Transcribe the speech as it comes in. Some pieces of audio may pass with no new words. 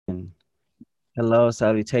Hello,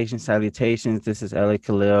 salutations, salutations. This is Ellie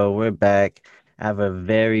Khalil. We're back. I have a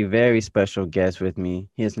very, very special guest with me.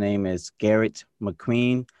 His name is Garrett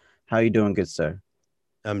McQueen. How you doing, good sir?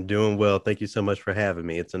 I'm doing well. Thank you so much for having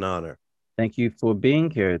me. It's an honor. Thank you for being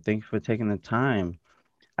here. Thank you for taking the time.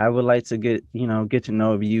 I would like to get to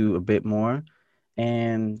know you a bit more.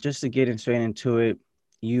 And just to get straight into it,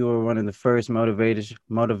 you were one of the first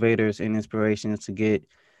motivators and inspirations to get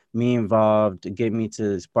me involved, to get me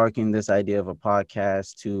to sparking this idea of a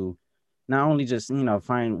podcast to not only just,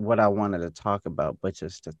 find what I wanted to talk about, but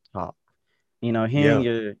just to talk. Hearing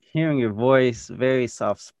Yeah. your voice, very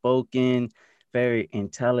soft spoken, very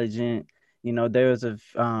intelligent.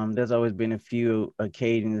 There's always been a few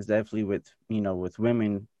occasions, definitely with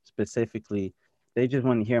women specifically, they just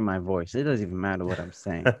want to hear my voice. It doesn't even matter what I'm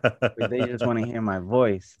saying, but they just want to hear my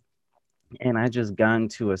voice. And I just got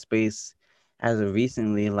into a space as of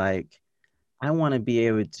recently, like I want to be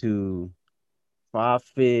able to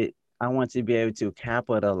profit. I want to be able to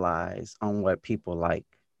capitalize on what people like,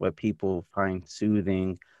 what people find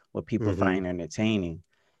soothing, what people hmm find entertaining.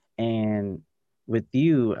 And with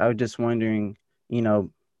you, I was just wondering, you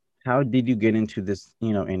know, how did you get into this,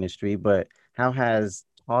 industry? But how has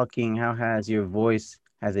your voice,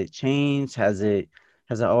 has it changed? Has it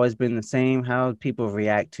always been the same? How people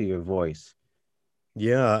react to your voice?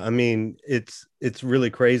 Yeah, I mean, it's really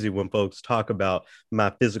crazy when folks talk about my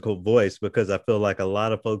physical voice because I feel like a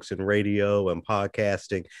lot of folks in radio and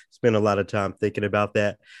podcasting spend a lot of time thinking about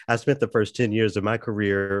that. I spent the first 10 years of my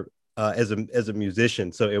career as a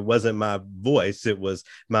musician, so it wasn't my voice, it was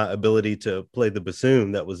my ability to play the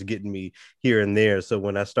bassoon that was getting me here and there. So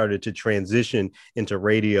when I started to transition into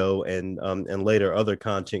radio and later other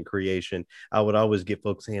content creation, I would always get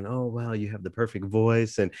folks saying, "Oh, wow, you have the perfect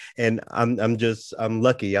voice," and I'm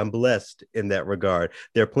lucky, I'm blessed in that regard.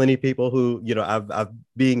 There are plenty of people who, I've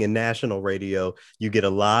being in national radio, you get a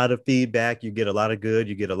lot of feedback, you get a lot of good,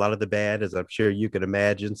 you get a lot of the bad, as I'm sure you can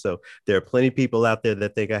imagine. So there are plenty of people out there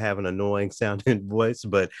that think I have an annoying sounding voice,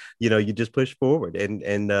 but you just push forward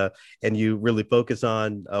and you really focus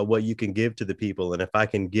on what you can give to the people. And if I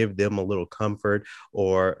can give them a little comfort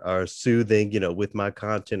or soothing, with my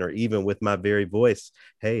content or even with my very voice,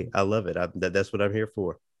 hey, I love it. That's what I'm here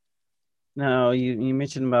for. Now, you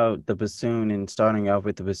mentioned about the bassoon and starting off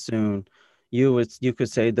with the bassoon. You could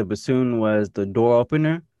say the bassoon was the door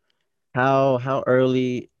opener. How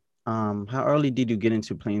early did you get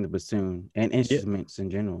into playing the bassoon and Yeah, instruments in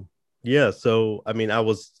general? yeah. So I mean, I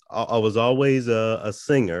was always a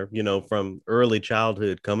singer, from early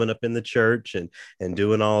childhood, coming up in the church and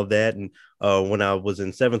doing all of that. And when I was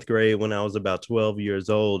in seventh grade, when I was about 12 years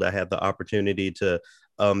old, I had the opportunity to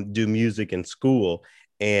do music in school.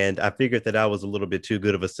 And I figured that I was a little bit too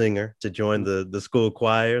good of a singer to join the school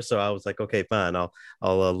choir, so I was like, okay, fine, I'll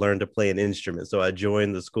learn to play an instrument. So I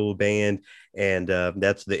joined the school band, and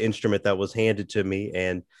that's the instrument that was handed to me.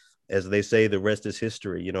 And as they say, the rest is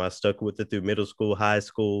history. I stuck with it through middle school, high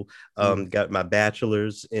school, Mm. got my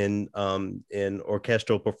bachelor's in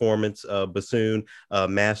orchestral performance, bassoon,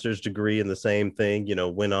 master's degree in the same thing.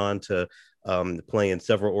 Went on to playing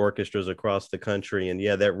several orchestras across the country. And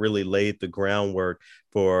yeah, that really laid the groundwork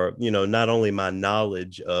for, not only my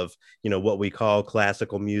knowledge of, what we call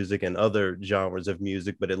classical music and other genres of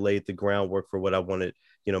music, but it laid the groundwork for what I wanted,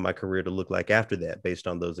 my career to look like after that based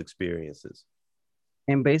on those experiences.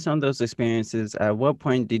 And based on those experiences, at what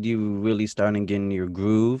point did you really start in getting your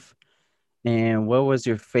groove? And what was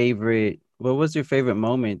your favorite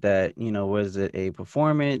moment that, was it a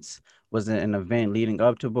performance? Was it an event leading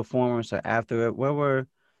up to performance or after it? What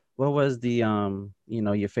was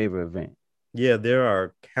your favorite event? Yeah, there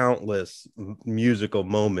are countless musical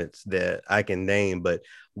moments that I can name, but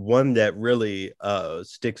one that really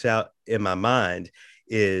sticks out in my mind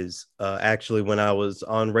is actually when I was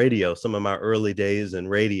on radio, some of my early days in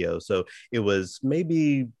radio. So it was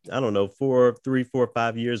maybe, I don't know, 4, 3, 4,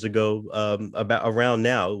 5 years ago, about around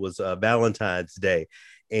now, it was Valentine's Day.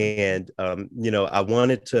 And, I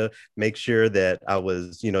wanted to make sure that I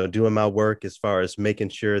was, doing my work as far as making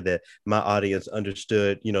sure that my audience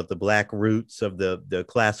understood, the Black roots of the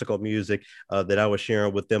classical music that I was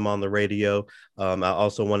sharing with them on the radio. I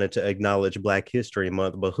also wanted to acknowledge Black History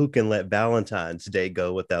Month, but who can let Valentine's Day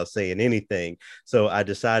go without saying anything? So I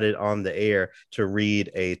decided on the air to read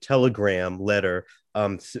a telegram letter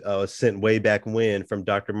sent way back when from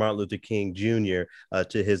Dr. Martin Luther King Jr.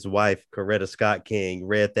 To his wife, Coretta Scott King,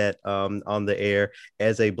 read that on the air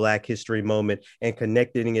as a Black History moment and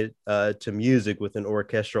connecting it to music with an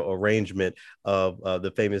orchestral arrangement of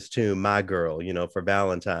the famous tune My Girl, for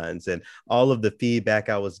Valentine's. And all of the feedback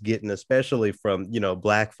I was getting, especially from,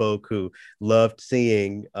 Black folk who loved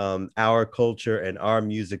seeing our culture and our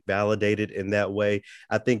music validated in that way.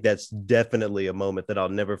 I think that's definitely a moment that I'll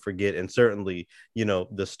never forget. And certainly,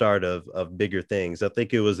 the start of bigger things. I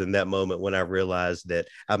think it was in that moment when I realized that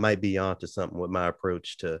I might be onto something with my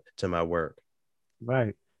approach to my work.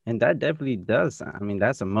 Right. And that definitely does. I mean,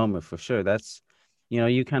 that's a moment for sure. That's,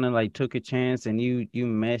 you kind of like took a chance and you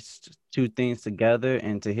meshed two things together,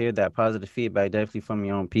 and to hear that positive feedback definitely from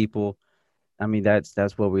your own people. I mean,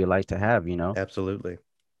 that's what we like to have. Absolutely.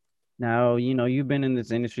 Now, you've been in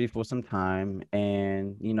this industry for some time,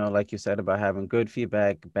 and like you said about having good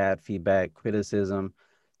feedback, bad feedback, criticism,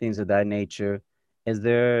 things of that nature. Is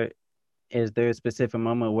there is there a specific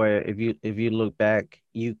moment where if you look back,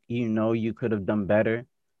 you could have done better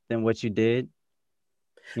than what you did?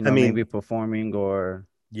 I mean, Maybe performing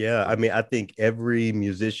yeah, I or mean, I think every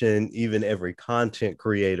musician, even every content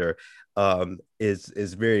creator,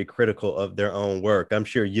 is very critical of their own work. I'm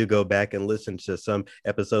sure you go back and listen to some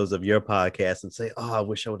episodes of your podcast and say, "Oh, I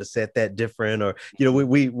wish I would have said that different," or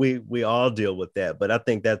Mhm. we all deal with that. But I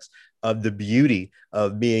think that's of the beauty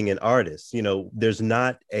of being an artist. There's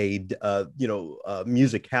not a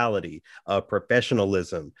musicality,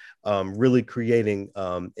 professionalism, really creating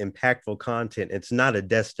impactful content. It's not a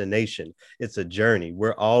destination, it's a journey.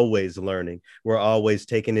 We're always learning. We're always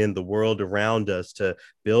taking in the world around us to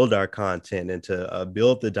build our content and to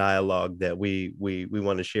build the dialogue that we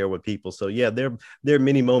want to share with people. So yeah, there are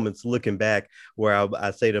many moments looking back where I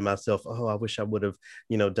say to myself, oh, I wish I would have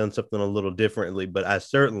done something a little differently. But I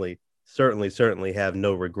certainly have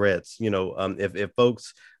no regrets. If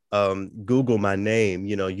folks Google my name,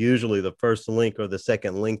 usually the first link or the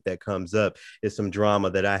second link that comes up is some drama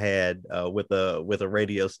that I had with a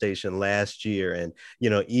radio station last year. And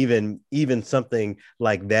even something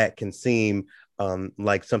like that can seem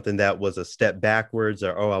like something that was a step backwards,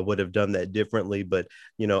 or I would have done that differently. But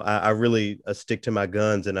I really stick to my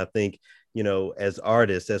guns, and I think as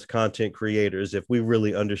artists, as content creators, if we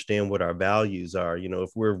really understand what our values are, if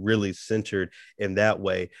we're really centered in that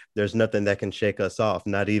way, there's nothing that can shake us off,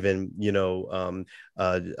 not even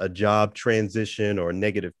a job transition or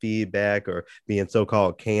negative feedback or being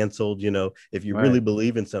so-called canceled. If you really right,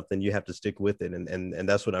 believe in something, you have to stick with it. And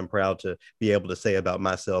that's what I'm proud to be able to say about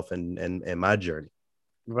myself and my journey.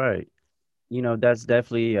 right. That's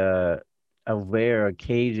definitely a rare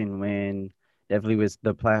occasion when definitely with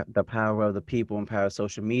the power of the people and power of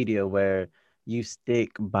social media, where you stick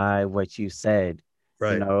by what you said.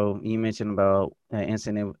 Right. You mentioned about an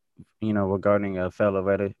incident, regarding a fellow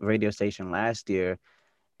radio station last year,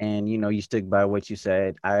 and you stick by what you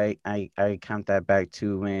said. I count that back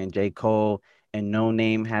to when J. Cole and No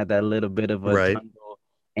Name had that little bit of a Right. tumble,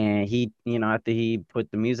 and he, after he put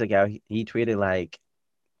the music out, he tweeted like,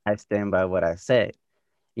 "I stand by what I said."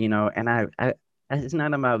 And it's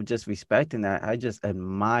not about just respecting that. I just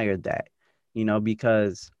admire that,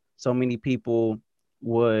 because so many people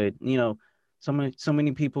would, so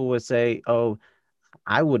many people would say, "Oh,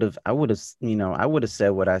 I would have said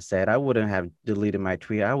what I said. I wouldn't have deleted my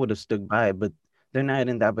tweet. I would have stuck by it." But they're not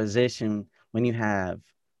in that position when you have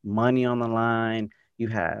money on the line, you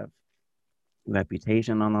have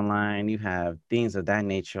reputation on the line, you have things of that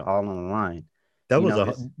nature all on the line. That You was know, a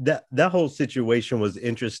it's that whole situation was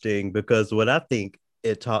interesting because what I think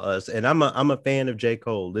it taught us, and I'm a fan of J.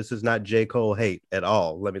 Cole. This is not J. Cole hate at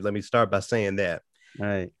all. Let me start by saying that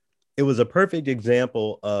right, it was a perfect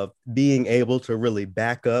example of being able to really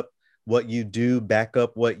back up what you do, back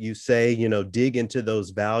up what you say, dig into those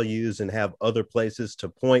values and have other places to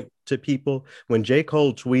point to people. When J.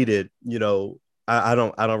 Cole tweeted, I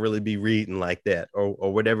don't really be reading like that,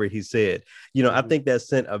 or whatever he said. I mhm, think that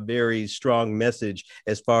sent a very strong message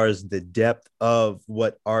as far as the depth of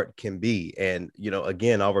what art can be. And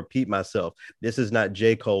again, I'll repeat myself. This is not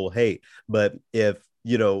J. Cole hate, but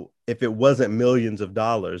if it wasn't millions of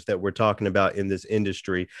dollars that we're talking about in this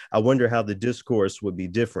industry, I wonder how the discourse would be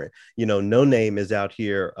different. No Name is out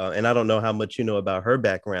here, and I don't know how much you know about her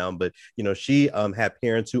background, but she had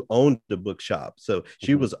parents who owned a bookshop, so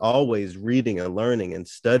she mhm, was always reading and learning and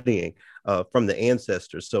studying from the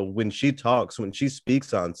ancestors. So when she talks, when she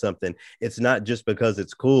speaks on something, it's not just because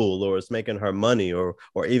it's cool or it's making her money or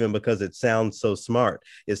even because it sounds so smart.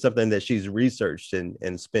 It's something that she's researched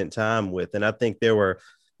and spent time with. And I think there were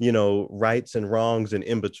rights and wrongs and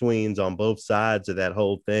in betweens on both sides of that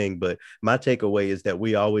whole thing. But my takeaway is that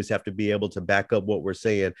we always have to be able to back up what we're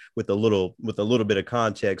saying with a little bit of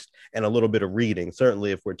context and a little bit of reading,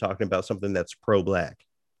 certainly if we're talking about something that's pro-black.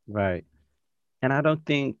 Right. And I don't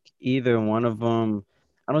think either one of them,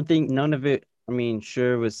 I don't think none of it, I mean,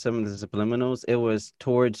 sure, with some of the subliminals, it was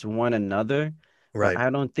towards one another, but Right. I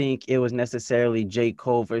don't think it was necessarily J.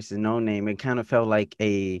 Cole versus No Name. It kind of felt like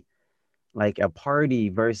a party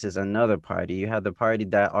versus another party. You have the party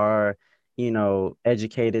that are,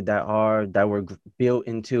 educated, that were built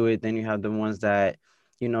into it. Then you have the ones that,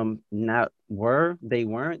 not they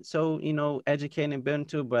weren't so, educated and built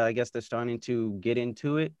into it, but I guess they're starting to get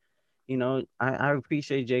into it. I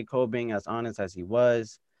appreciate J. Cole being as honest as he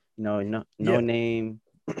was. No Yeah. name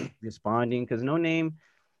responding, because No Name,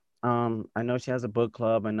 I know she has a book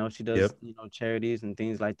club. I know she does, Yep. charities and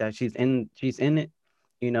things like that. She's in it,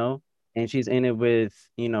 you know, and she's in it with,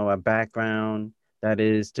 a background that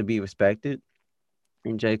is to be respected.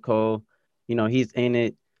 And J. Cole, he's in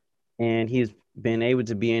it, and he's been able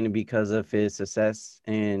to be in it because of his success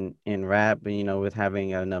in rap, and with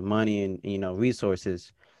having enough money and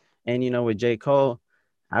resources. And with J. Cole,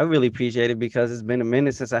 I really appreciate it because it's been a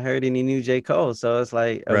minute since I heard any new J. Cole. So it's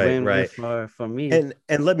like a Right. win-win Right. for me.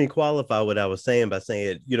 And let me qualify what I was saying by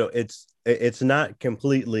saying, it's not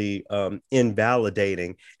completely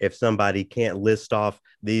invalidating if somebody can't list off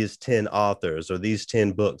these 10 authors or these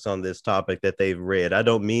 10 books on this topic that they've read. I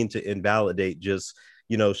don't mean to invalidate just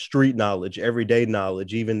street knowledge, everyday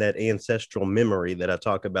knowledge, even that ancestral memory that I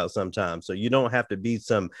talk about sometimes. So you don't have to be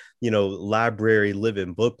some library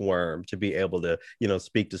living bookworm to be able to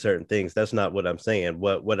speak to certain things. That's not what I'm saying.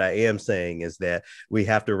 What I am saying is that we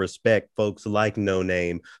have to respect folks like No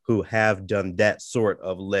Name who have done that sort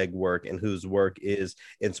of legwork and whose work is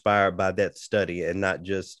inspired by that study and not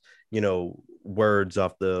just words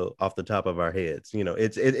off the top of our heads.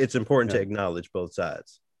 It's important to Yeah. acknowledge both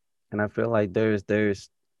sides. And I feel like there's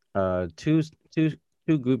uh two two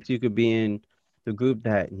two groups you could be in: the group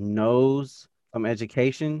that knows from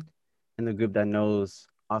education and the group that knows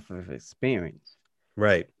off of experience.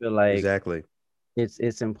 Right. I feel like Exactly.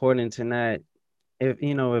 it's important to not, if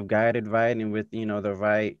guided right and with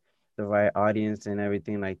the right audience and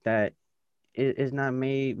everything like that, it's not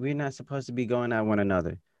made, we're not supposed to be going at one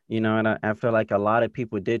another. And I feel like a lot of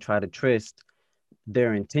people did try to twist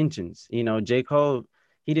their intentions. J. Cole,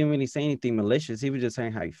 he didn't really say anything malicious. He was just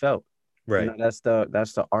saying how he felt. Right. That's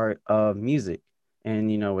the art of music.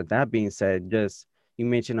 And with that being said, just you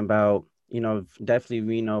mentioned about, definitely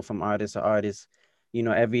we know from artist to artist,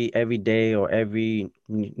 every day or every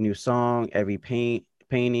new song, every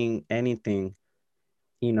painting, anything,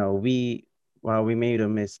 we while we made a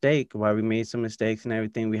mistake, while we made some mistakes and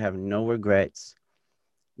everything, we have no regrets.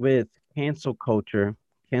 With cancel culture,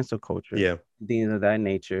 cancel culture, Yeah. things of that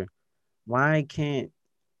nature, why can't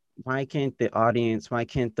the audience, why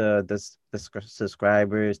can't the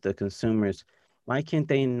subscribers, the consumers, why can't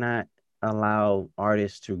they not allow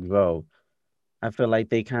artists to grow? I feel like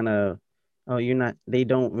they kind of, oh, they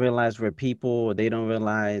don't realize we're people, or they don't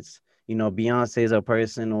realize, Beyonce is a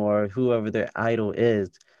person, or whoever their idol is.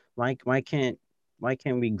 Why why can't why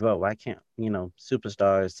can't we grow? Why can't,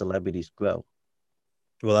 superstars, celebrities grow?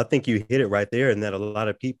 Well, I think you hit it right there, and that a lot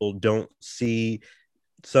of people don't see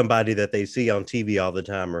somebody that they see on TV all the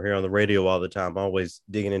time or hear on the radio all the time, always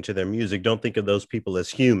digging into their music. Don't think of those people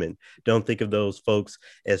as human. Don't think of those folks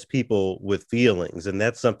as people with feelings. And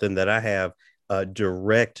that's something that I have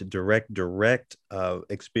direct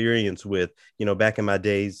experience with. Back in my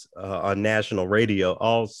days on national radio,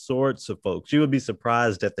 all sorts of folks. You would be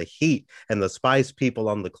surprised at the heat and the spice people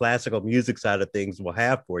on the classical music side of things will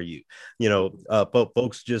have for you.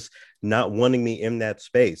 Folks just not wanting me in that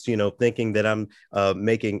space, thinking that I'm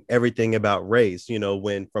making everything about race,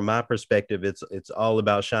 when from my perspective, it's all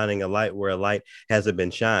about shining a light where a light hasn't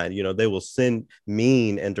been shined. They will send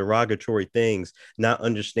mean and derogatory things, not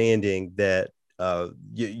understanding that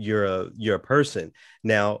you're a person.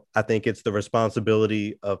 Now, I think it's the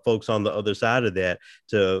responsibility of folks on the other side of that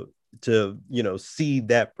to see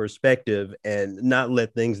that perspective and not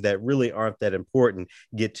let things that really aren't that important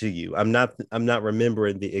get to you. I'm not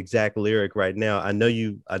remembering the exact lyric right now. I know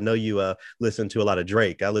you listen to a lot of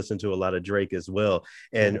Drake. I listen to a lot of Drake as well.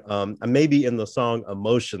 And Right, maybe in the song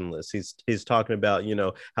Emotionless, he's talking about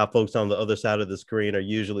how folks on the other side of the screen are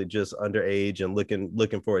usually just underage and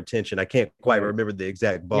looking for attention. I can't quite right. remember the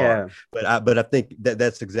exact bar, Yeah, but I think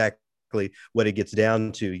that's exactly what it gets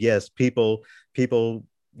down to. Yes, people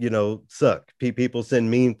suck. People send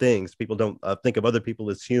mean things. People don't think of other people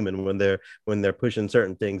as human when they're pushing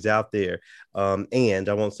certain things out there. And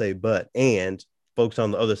I won't say but, and folks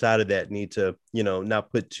on the other side of that need to,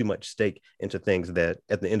 not put too much stake into things that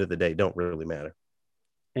at the end of the day don't really matter.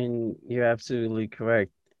 And you're absolutely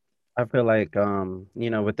correct. I feel like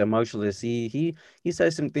with the emotionless, he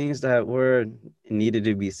said some things that were needed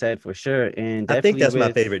to be said for sure. And I think definitely that's my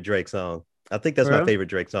with favorite Drake song. I think that's for my real. favorite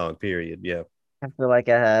Drake song, period. Yeah. I feel like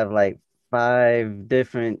I have like five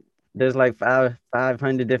different there's like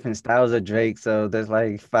 500 different styles of Drake. So there's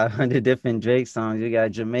like 500 different Drake songs. You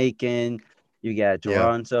got Jamaican, you got Yeah.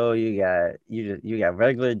 Toronto, you got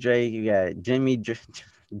regular Drake, you got Jimmy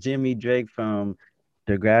Drake from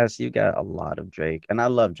Degrassi. You got a lot of Drake. And I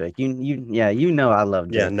love Drake. You know I love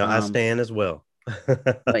Yeah. Drake. No, I stand as well.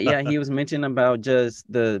 But yeah, he was mentioning about just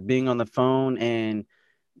the being on the phone and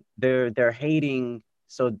they're hating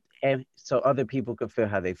so other people could feel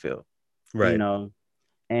how they feel, you Right. know.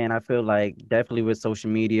 And I feel like definitely with social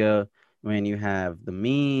media, when you have the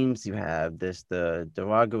memes, you have the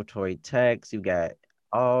derogatory text, you got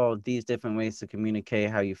all these different ways to communicate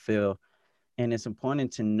how you feel, and it's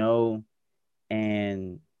important to know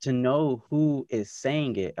and to know who is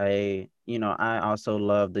saying it. I also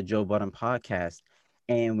love the Joe Budden podcast,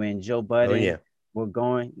 and when Joe Oh Budden yeah. were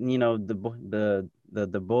going,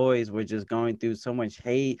 the boys were just going through so much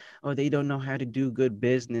hate. Oh, they don't know how to do good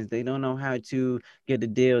business. They don't know how to get a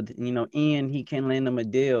deal. Ian, he can land them a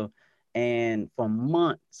deal, and for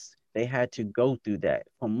months they had to go through that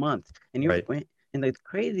for months. Right. And the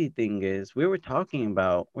crazy thing is, we're talking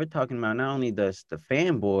about not only the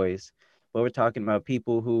fanboys, but we're talking about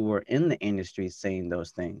people who were in the industry saying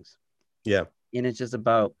those things. Yeah. And it's just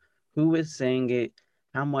about who is saying it,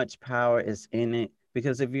 how much power is in it.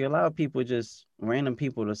 Because if you allow people, just random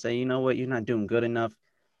people, to say, you know what, you're not doing good enough,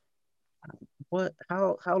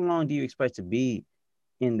 how long do you expect to be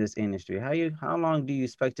in this industry? How long do you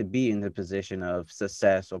expect to be in the position of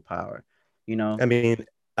success or power? You know? I mean,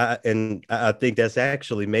 I think that's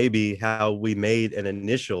actually maybe how we made an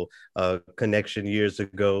initial connection years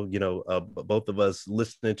ago. Both of us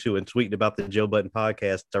listening to and tweeting about the Joe Budden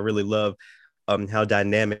podcast. I really love how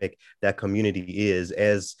dynamic that community is,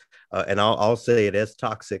 and I'll say it, as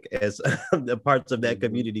toxic as the parts of that Mhm.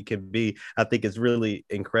 community can be. I think it's really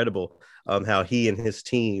incredible how he and his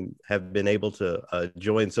team have been able to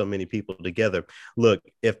join so many people together. Look,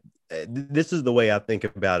 if this is the way I think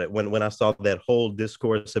about it. When I saw that whole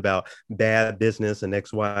discourse about bad business and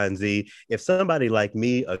X, Y, and Z, if somebody like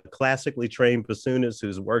me, a classically trained bassoonist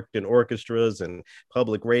who's worked in orchestras and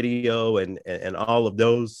public radio and all of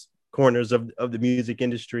those corners of the music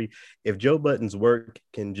industry, if Joe Budden's work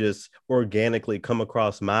can just organically come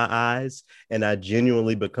across my eyes and I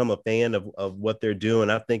genuinely become a fan of what they're doing,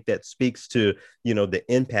 I think that speaks to, the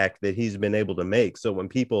impact that he's been able to make. So when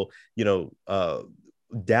people,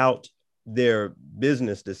 doubt their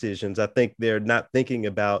business decisions, I think they're not thinking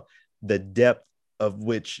about the depth of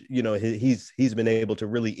which, he's been able to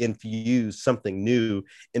really infuse something new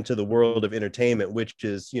into the world of entertainment, which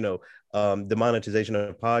is, the monetization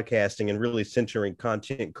of podcasting and really centering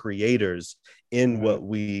content creators in Right. what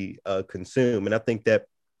we consume. And I think that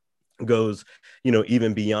goes,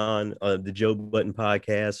 even beyond the Joe Button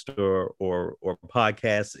podcast or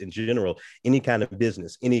podcasts in general. Any kind of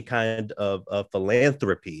business, any kind of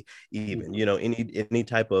philanthropy, even, Mhm. any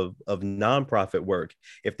type of nonprofit work.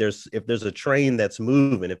 If there's a train that's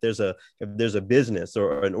moving, if there's a business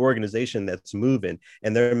or an organization that's moving,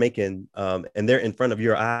 and they're making and they're in front of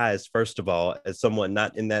your eyes, first of all, as someone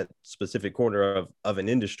not in that specific corner of an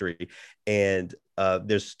industry, and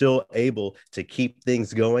they're still able to keep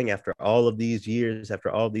things going after all of these years, after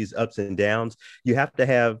all these ups and downs. You have to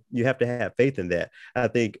have faith in that. I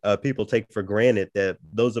think people take for granted that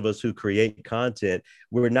those of us who create content,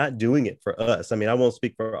 we're not doing it for us. I mean, I won't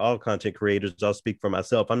speak for all content creators. I'll speak for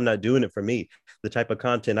myself. I'm not doing it for me. The type of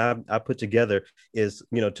content I put together is,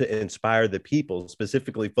 to inspire the people,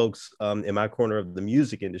 specifically folks in my corner of the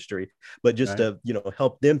music industry, but just Right. to,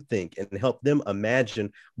 help them think and help them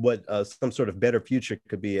imagine what some sort of better future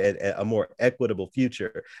could be, a more equitable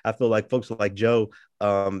future. I feel like folks like Joe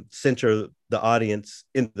center the audience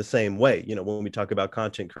in the same way, when we talk about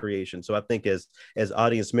content creation. So I think as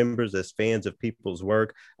audience members, as fans of people's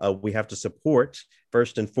work, we have to support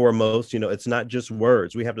first and foremost. It's not just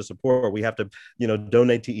words. We have to support. We have to,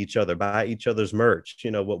 donate to each other, buy each other's merch,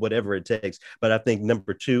 whatever it takes. But I think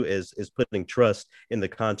number two is putting trust in the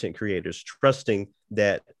content creators, trusting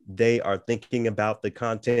that they are thinking about the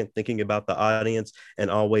content, thinking about the audience, and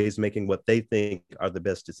always making what they think are the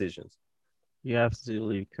best decisions. You're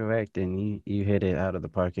absolutely correct, and you hit it out of the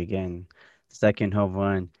park again. Second home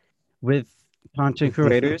run with content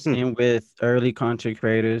creators and with early content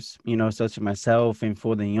creators, such as myself, and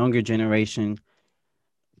for the younger generation.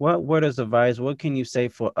 what word of advice, what can you say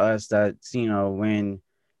for us that, when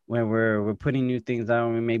we're putting new things out,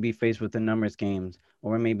 and we may be faced with the numbers games,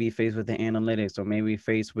 or we may be faced with the analytics, or maybe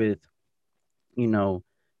faced with, you know,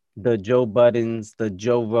 the Joe Buttons, the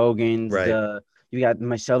Joe Rogans, Right. you got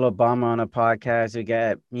Michelle Obama on a podcast, you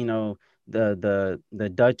got, the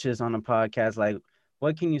Duchess on a podcast. Like,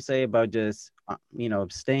 what can you say about just,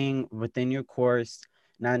 staying within your course,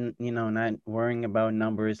 not worrying about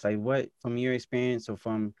numbers? Like, what, from your experience, or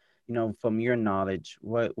from your knowledge,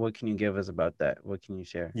 what can you give us about that? What can you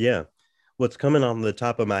share? Yeah. What's coming on the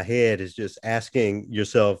top of my head is just asking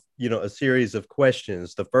yourself, a series of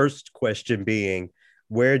questions. The first question being,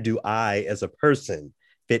 where do I as a person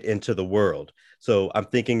fit into the world? So I'm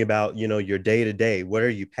thinking about, your day to day. What are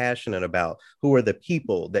you passionate about? Who are the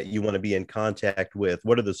people that you want to be in contact with?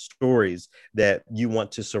 What are the stories that you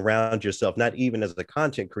want to surround yourself, not even as a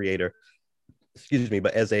content creator, excuse me,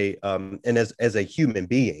 but as a and as a human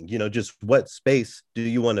being, just what space do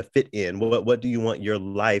you want to fit in? What do you want your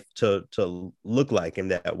life to look like in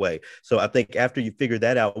that way? So I think after you figure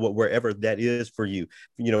that out, wherever that is for you,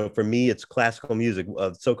 for me it's classical music,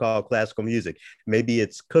 so-called classical music. Maybe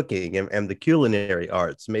it's cooking and the culinary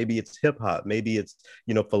arts. Maybe it's hip hop. Maybe it's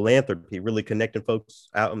philanthropy, really connecting folks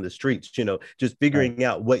out on the streets. Just Right. figuring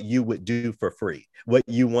out what you would do for free, what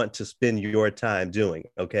you want to spend your time doing.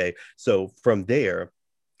 Okay, so from there,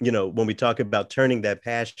 when we talk about turning that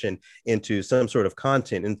passion into some sort of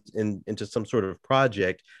content, into some sort of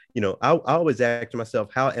project, I always ask myself,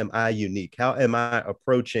 how am I unique? How am I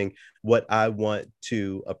approaching what I want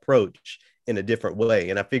to approach in a different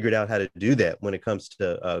way? And I figured out how to do that when it comes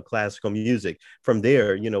to classical music. From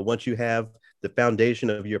there, once you have the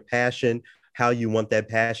foundation of your passion, how you want that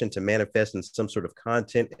passion to manifest in some sort of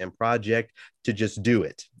content and project, to just do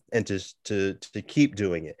it and to keep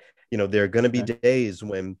doing it. There are going to be Okay. days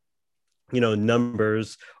when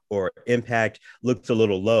numbers or impact looks a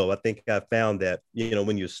little low. I think I found that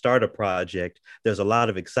when you start a project, there's a lot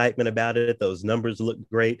of excitement about it. Those numbers look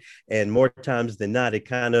great, and more times than not, it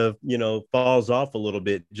kind of falls off a little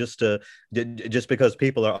bit, just because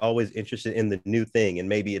people are always interested in the new thing, and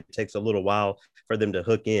maybe it takes a little while for them to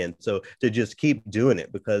hook in. So to just keep doing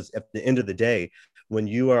it, because at the end of the day, when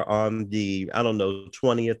you are on the, I don't know,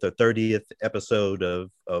 20th or 30th episode of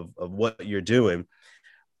what you're doing,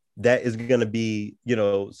 that is going to be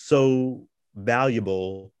so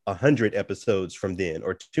valuable 100 episodes from then,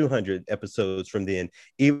 or 200 episodes from then,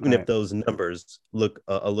 even if Right. those numbers look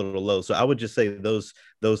a little low. So I would just say those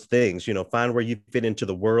things, find where you fit into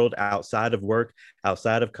the world outside of work,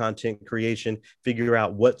 outside of content creation. Figure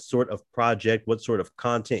out what sort of project, what sort of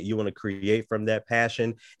content you want to create from that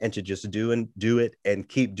passion, and to just do it and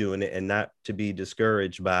keep doing it, and not to be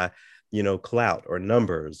discouraged by clout or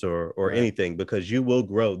numbers or Right. anything, because you will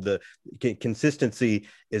grow. The consistency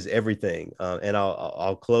is everything. And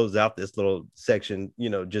I'll close out this little section,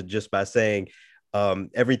 just by saying,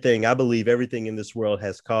 everything, I believe everything in this world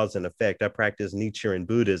has cause and effect. I practice Nichiren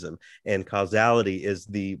Buddhism, and causality is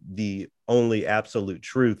the only absolute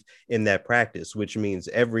truth in that practice, which means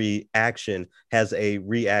every action has a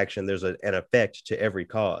reaction. There's an effect to every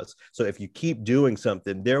cause. So if you keep doing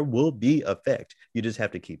something, there will be effect. You just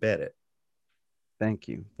have to keep at it. Thank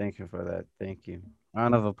you. Thank you for that. Thank you.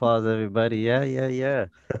 Round of applause, everybody. Yeah, yeah, yeah.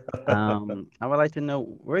 I would like to know,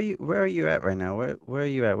 where are you at right now? Where are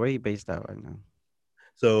you at? Where are you based out right now?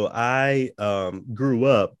 So I grew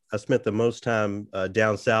up. I spent the most time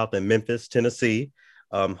down south in Memphis, Tennessee,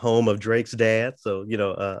 home of Drake's dad. So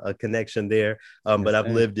a connection there. But Yes, I've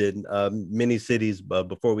sir. lived in many cities.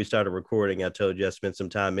 Before we started recording, I told you I spent some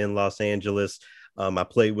time in Los Angeles. I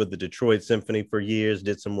played with the Detroit Symphony for years.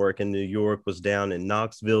 Did some work in New York. Was down in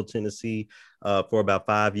Knoxville, Tennessee, for about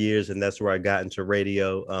 5 years, and that's where I got into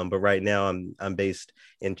radio. But right now, I'm based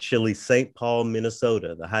in chilly St. Paul,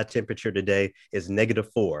 Minnesota. The high temperature today is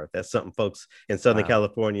 -4. That's something folks in Southern Wow.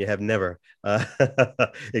 California have never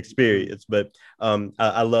Mm. experienced. But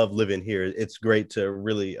I love living here. It's great to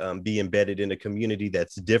really be embedded in a community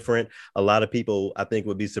that's different. A lot of people, I think,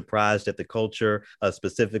 would be surprised at the culture,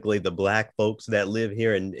 specifically the Black folks that live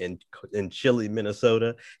here in chilly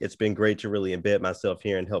Minnesota. It's been great to really embed myself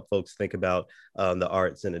here and help folks think about the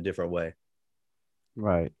arts in a different way.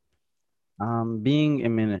 Right. Being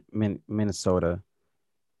in Minnesota,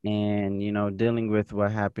 and dealing with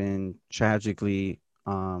what happened tragically,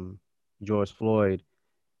 George Floyd,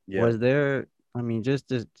 Yeah. was there,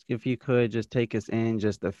 just if you could just take us in,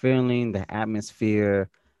 just the feeling, the atmosphere,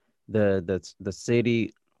 the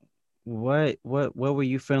city. What were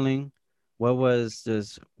you feeling? What was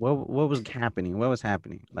happening? What was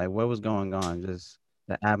happening? Like, what was going on? Just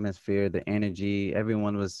the atmosphere, the energy.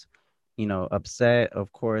 Everyone was. upset,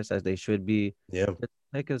 of course, as they should be. Yeah. Just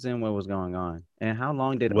take us in what was going on and how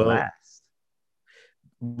long did it Well, last?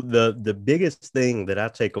 the biggest thing that I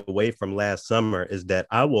take away from last summer is that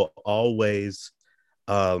I will always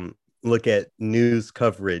look at news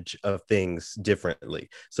coverage of things differently.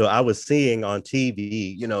 So I was seeing on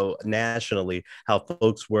TV, nationally, how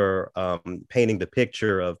folks were painting the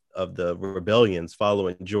picture of the rebellions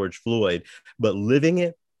following George Floyd, but living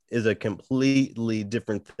it is a completely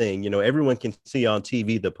different thing. Everyone can see on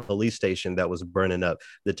TV the police station that was burning up,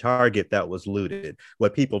 the Target that was looted.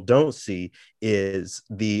 What people don't see is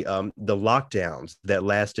the lockdowns that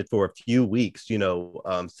lasted for a few weeks.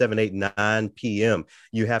 7, 8, 9 p.m.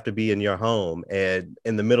 You have to be in your home, and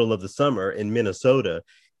in the middle of the summer in Minnesota,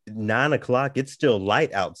 9 o'clock, it's still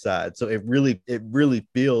light outside. So it really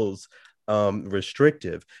feels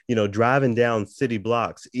restrictive, driving down city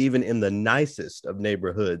blocks, even in the nicest of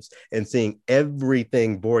neighborhoods, and seeing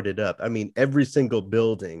everything boarded up. I mean, every single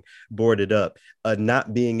building boarded up,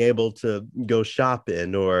 not being able to go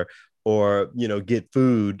shopping or get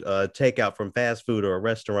food, takeout from fast food or a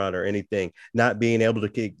restaurant or anything, not being able to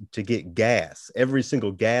get gas. Every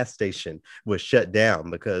single gas station was shut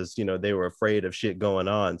down because they were afraid of shit going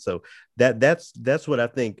on. So that's what I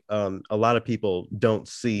think a lot of people don't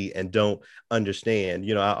see and don't understand.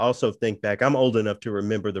 I also think back, I'm old enough to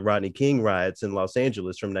remember the Rodney King riots in Los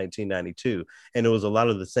Angeles from 1992, and it was a lot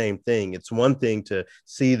of the same thing. It's one thing to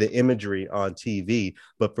see the imagery on TV,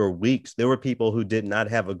 but for weeks there were people who did not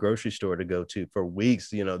have a grocery store to go to for weeks.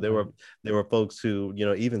 There were Right. folks who,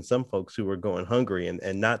 even some folks who were going hungry,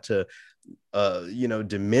 and not to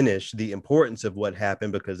diminish the importance of what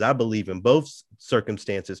happened, because I believe in both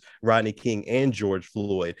circumstances, Rodney King and George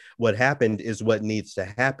Floyd, what happened is what needs to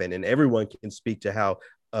happen, and everyone can speak to how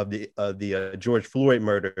the George Floyd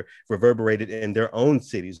murder reverberated in their own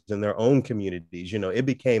cities, in their own communities. It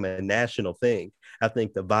became a national thing. I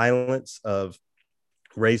think the violence of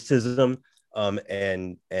racism,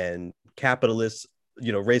 and capitalist,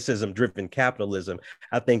 racism driven capitalism,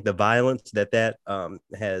 I think the violence that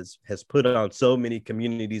has put on so many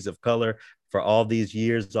communities of color for all these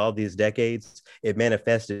years, all these decades, it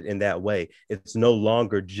manifested in that way. It's no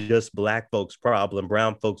longer just black folks problem,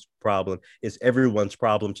 brown folks problem. It's everyone's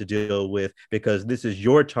problem to deal with, because this is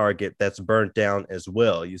your target that's burnt down as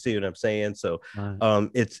well. You see what I'm saying? So Right.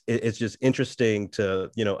 it's just interesting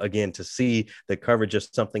to, again, to see the coverage of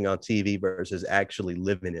something on TV versus actually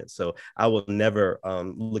living it. So I will never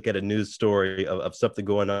look at a news story of something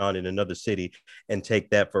going on in another city and take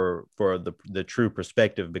that for the true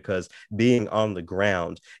perspective, because being on the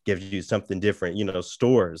ground gives you something different.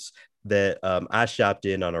 Stores that I shopped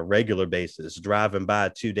in on a regular basis, driving by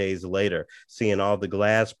 2 days later, seeing all the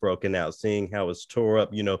glass broken out, seeing how it's tore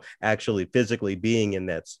up, actually physically being in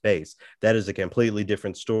that space. That is a completely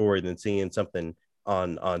different story than seeing something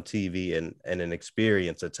on TV, and an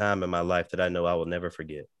experience, a time in my life that I know I will never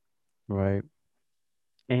forget. Right.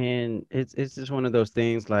 And it's just one of those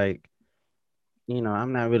things like,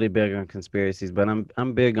 I'm not really big on conspiracies, but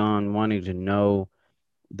I'm big on wanting to know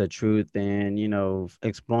the truth and,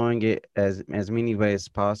 exploring it as many ways as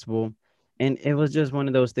possible. And it was just one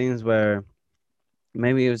of those things where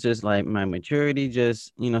maybe it was just like my maturity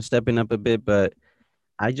just, stepping up a bit, but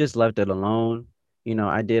I just left it alone.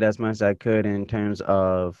 I did as much as I could in terms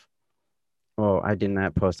of, well, I did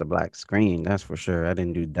not post a black screen, that's for sure. I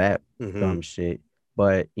didn't do that Mm-hmm. dumb shit.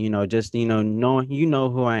 But, just, knowing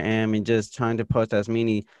who I am and just trying to post as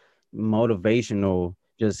many motivational,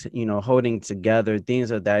 just, holding together things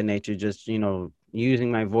of that nature, just,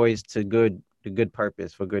 using my voice to good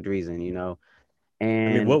purpose for good reason, I mean,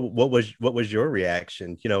 And what was your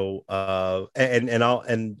reaction? And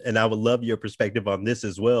I would love your perspective on this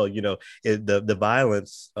as well. The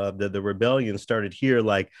violence, the rebellion started here.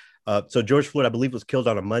 Like, so George Floyd, I believe, was killed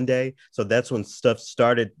on a Monday. So that's when stuff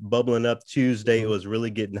started bubbling up. Tuesday, it Mhm. was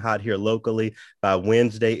really getting hot here locally. By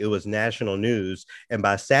Wednesday, it was national news, and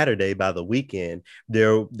by Saturday, by the weekend,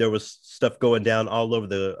 there was stuff going down all over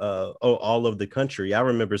the country. I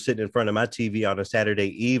remember sitting in front of my TV on a Saturday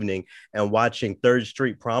evening and watching Third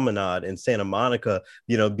Street Promenade in Santa Monica,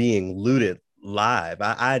 being looted live.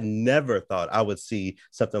 I never thought I would see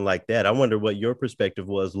something like that. I wonder what your perspective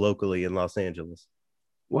was locally in Los Angeles.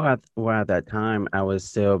 Well, at that time, I was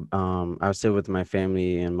still with my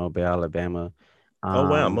family in Mobile, Alabama. Oh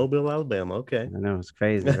wow, Um, Mobile, Alabama. Okay. I know it's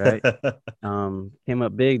crazy, right? Came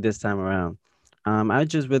up big this time around. I was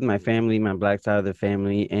just with my family, my black side of the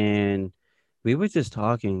family, and we were just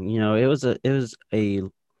talking.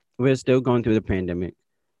 We're still going through the pandemic,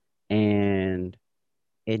 and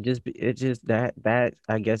it just that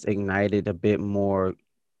I guess ignited a bit more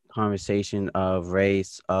conversation of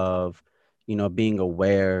race, of being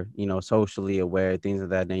aware, socially aware, things of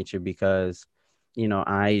that nature, because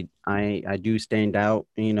I do stand out,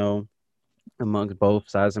 amongst both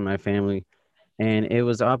sides of my family, and it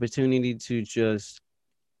was an opportunity to just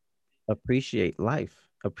appreciate life,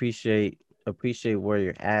 appreciate where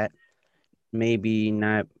you're at. Maybe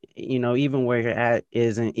not, even where you're at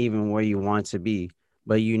isn't even where you want to be,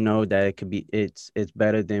 but that it could be, it's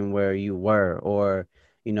better than where you were, or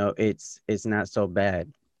it's not so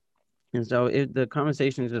bad. And so the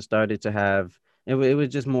conversations just started to have, it was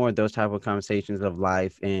just more of those type of conversations of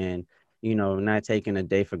life, and not taking a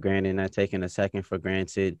day for granted, not taking a second for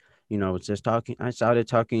granted. Just talking, I started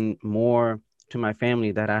talking more to my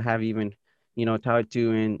family that I have even talked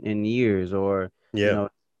to in years, or you Yeah. know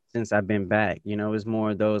since I've been back. It's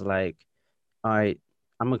more of those like, all right,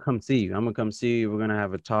 I'm gonna come see you. I'm gonna come see you. We're gonna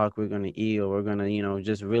have a talk. We're gonna eat, or we're gonna,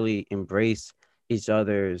 just really embrace each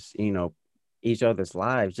other's, each other's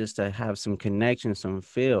lives, just to have some connection, some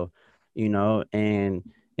feel, and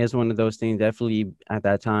it's one of those things. Definitely at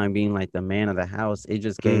that time, being like the man of the house, it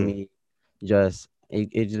just gave Mm. me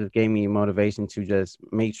it just gave me motivation to just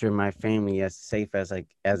make sure my family as safe as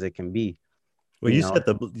it can be, Well, you you know.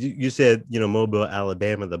 said you said Mobile,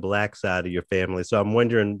 Alabama, the black side of your family. So I'm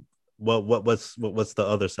wondering what's the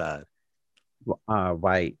other side?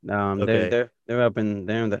 Right. Okay. They're up in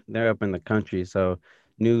the country, so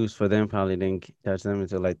news for them probably didn't touch them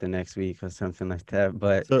until like the next week or something like that.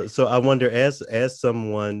 But So I wonder, as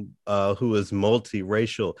someone who is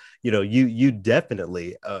multiracial, you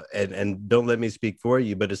definitely and don't let me speak for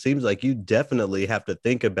you, but it seems like you definitely have to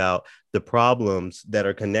think about the problems that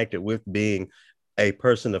are connected with being a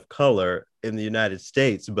person of color in the United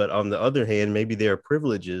States. But on the other hand, maybe there are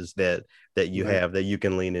privileges that you right, have that you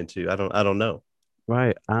can lean into. I don't know.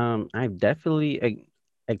 right. I've definitely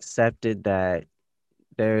accepted that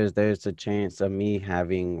there's a chance of me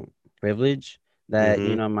having privilege, that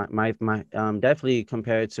Mm-hmm. my definitely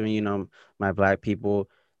compared to my black people,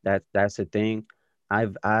 that's a thing.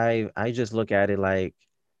 I just look at it like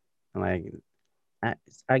I,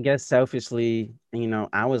 I guess selfishly,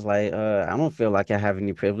 I was like, I don't feel like I have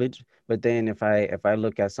any privilege. But then if I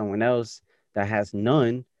look at someone else that has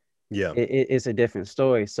none, Yeah. it's a different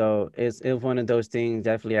story. So it's one of those things.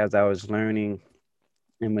 Definitely, as I was learning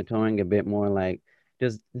and maturing a bit more, like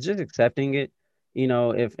just accepting it.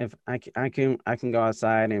 If I can go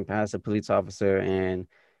outside and pass a police officer, and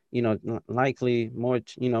likely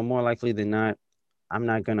more likely than not, I'm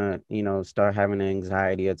not gonna, start having an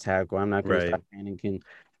anxiety attack, or I'm not gonna Right. start panicking.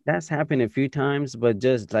 That's happened a few times, but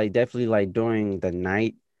just like definitely like during the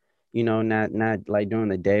night, not like during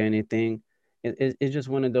the day or anything. It's just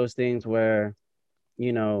one of those things where,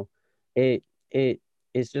 you know, it it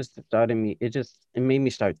it's just started me. It made me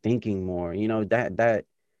start thinking more. It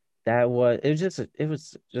was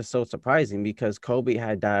just so surprising, because Kobe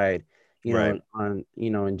had died, Right.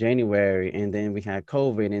 in January, and then we had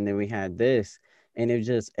COVID, and then we had this, and it was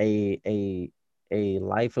just a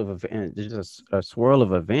life of events, just a swirl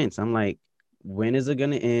of events. I'm like, when is it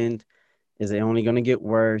gonna end? Is it only gonna get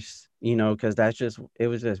worse? Because it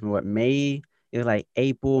was just what, May. It was like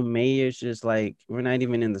April, May. It's just like we're not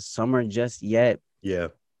even in the summer just yet, Yeah.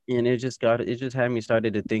 and it just had me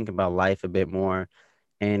started to think about life a bit more,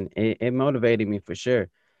 and it motivated me for sure,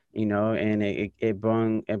 and I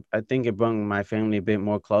think it brought my family a bit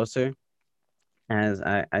more closer, as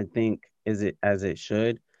I think as it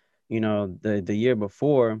should. The year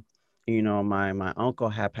before, my uncle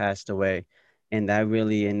had passed away, and that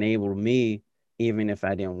really enabled me, even if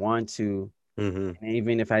I didn't want to, Mm-hmm. and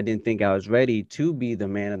even if I didn't think I was ready to be the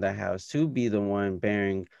man of the house, to be the one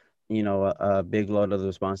bearing, a big load of the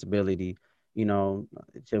responsibility, you know,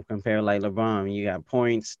 to compare like LeBron, you got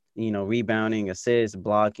points, rebounding, assists,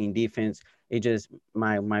 blocking, defense. It just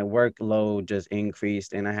my workload just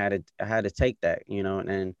increased, and I had to take that,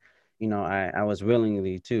 and I was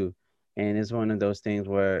willingly too. And it's one of those things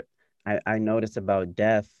where I noticed about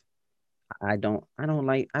death. I don't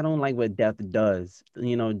like what death does.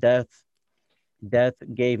 Death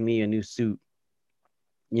gave me a new suit.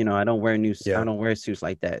 I Yeah. don't wear suits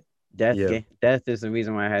like that. Yeah. Death is the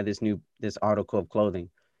reason why I had this article of clothing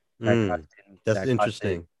that Mm. costed That's that costed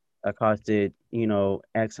interesting. that costed,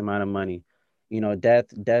 X amount of money.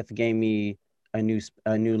 Death gave me a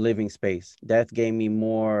new living space. Death gave me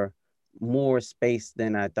more space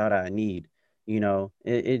than I thought I need.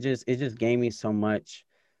 It just gave me so much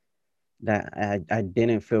that I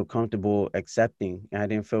didn't feel comfortable accepting. I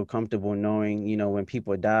didn't feel comfortable knowing, when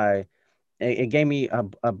people die. It gave me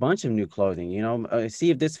a bunch of new clothing.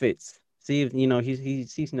 See if this fits. See if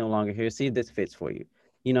he's no longer here. See if this fits for you.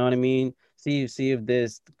 You know what I mean? see if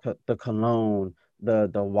this the cologne, the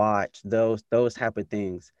watch, those type of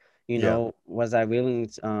things. Yeah. Was I willing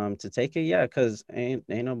to take it? Yeah, because ain't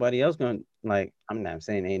nobody else gonna, like, I'm not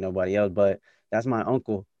saying ain't nobody else, but that's my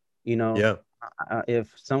uncle. You know, Yeah.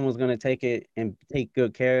 if someone's gonna take it and take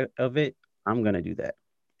good care of it, I'm gonna do that.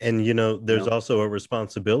 And You there's know, also a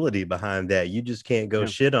responsibility behind that. You just can't go yeah,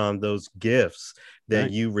 shit on those gifts that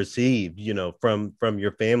right. you received, from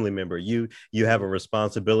your family member. You have Mhm. a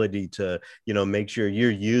responsibility to, make sure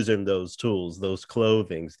you're using those tools, those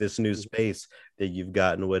clothings, this new Mhm. space that you've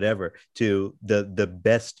gotten, whatever, to the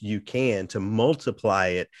best you can to multiply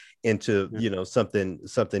it into, Yeah.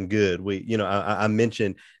 something good. I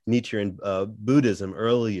mentioned Nietzsche and Buddhism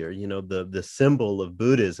earlier. The symbol of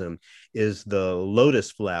Buddhism is the lotus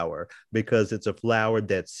flower, because it's a flower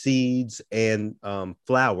that seeds and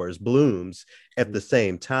flowers, blooms at Mhm. the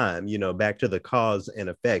same time, back to the cause and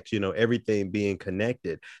effect, everything being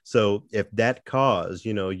connected. So if that cause,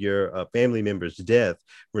 your family member's death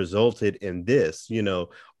resulted in this,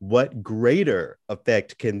 what greater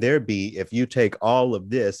effect can there be if you take all of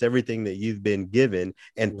this, everything that you've been given,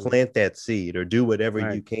 and Mhm. plant that seed or do whatever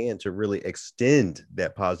Right. you can to really extend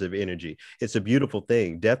that positive energy? It's a beautiful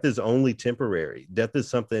thing. Death is only temporary. Death is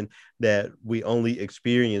something that we only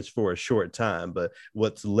experience for a short time, but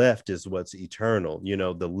what's left is what's eternal,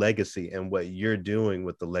 the legacy and what you're doing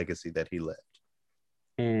with the legacy that he left.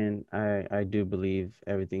 And I do believe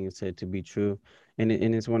everything is said to be true, and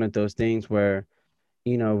it's one of those things where,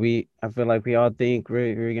 I feel like we all think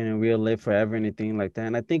we'll live forever and anything like that,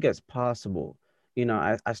 and I think it's possible.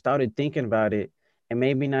 I started thinking about it, and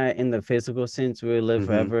maybe not in the physical sense we'll live Mm-hmm.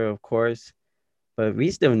 forever, of course, but we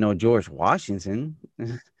still know George Washington.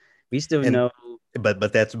 We still And know.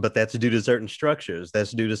 but that's due to certain structures.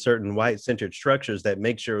 That's due to certain white-centered structures that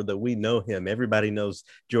make sure that we know him. Everybody knows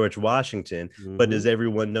George Washington, but Hmm. does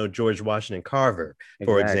everyone know George Washington Carver,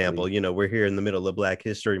 for example? Exactly. We're here in the middle of Black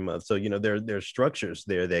History Month, so there's structures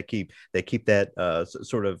there that keep that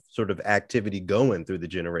sort of activity going through the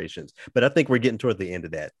generations. But I think we're getting toward the end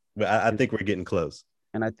of that. I think we're getting close.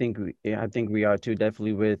 And I think we are too,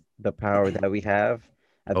 definitely with the power that we have.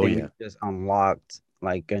 I Oh think yeah. we just unlocked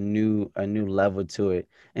like a new level to it.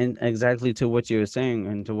 And exactly to what you were saying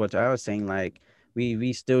and to what I was saying, like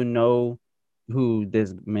we still know who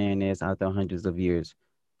this man is after hundreds of years.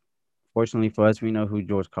 Fortunately for us, we know who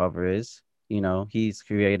George Carver is. He's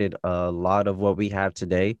created a lot of what we have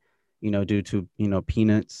today, due to,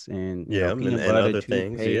 peanuts and, Yeah, peanut and butter, other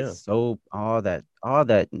things. Yeah. toothpaste, soap, all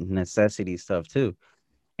that necessity stuff too.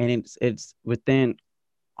 And it's within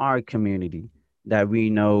our community that we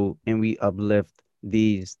know and we uplift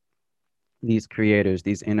these creators,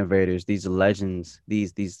 these innovators, these legends,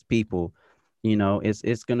 these people.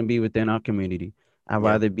 It's gonna be within our community. I'd Yeah.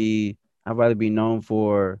 rather be I'd rather be known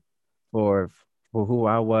for for who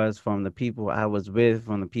I was, from the people I was with,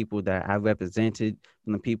 from the people that I represented,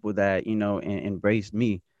 from the people that embraced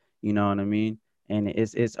me. You know what I mean? And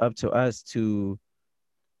it's up to us to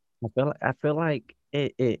I feel like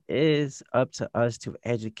it is up to us to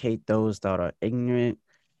educate those that are ignorant.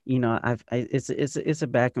 It's a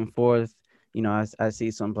back and forth. I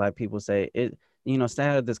see some black people say it. Stay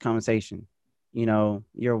out of this conversation.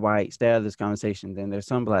 You're white. Stay out of this conversation. Then there's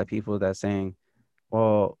some black people that saying,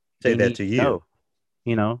 well, Say they that need to to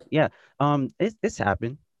you. know. Yeah. It's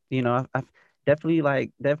happened. I've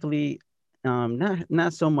definitely,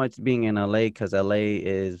 not so much being in LA, because LA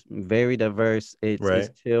is very diverse. It's Right.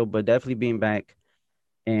 chill, but definitely being back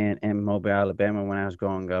in Mobile, Alabama when I was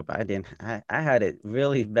growing up, I had it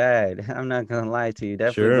really bad. I'm not gonna lie to you.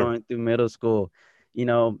 Definitely Sure. going through middle school,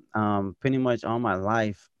 pretty much all my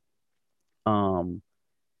life, um,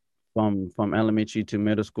 from elementary to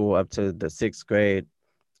middle school up to the sixth grade.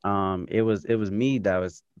 It was me that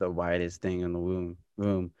was the whitest thing in the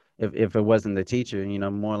room. If it wasn't the teacher,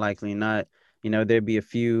 more likely not, there'd be a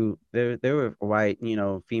few, there were white,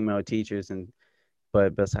 female teachers,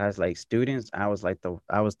 but besides like students, I was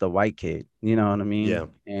the white kid, you know what I Yeah. mean?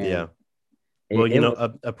 And Yeah. Well, it was it was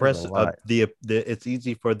a oppress lot. it's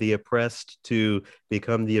easy for the oppressed to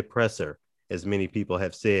become the oppressor, as many people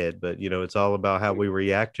have said. But it's all about how we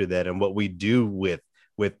react to that and what we do with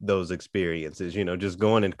those experiences. Just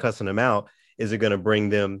going and cussing them out, is it going to bring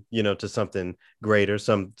them, to something greater,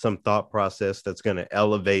 some thought process that's going to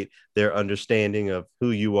elevate their understanding of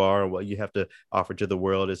who you are and what you have to offer to the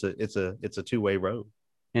world? It's a two-way road.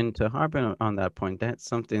 And to harp on that point, that's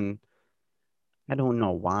something I don't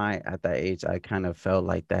know why at that age I kind of felt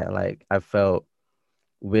like that. Like I felt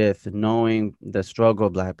with knowing the struggle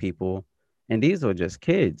of black people, and these were just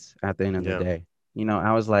kids at the end of the Yeah. day.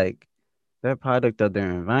 I was like, they're a product of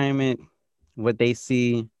their environment, what they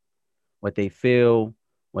see, what they feel,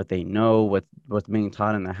 what they know, what's being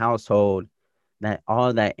taught in the household, that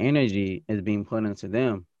all that energy is being put into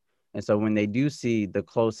them. And so when they do see the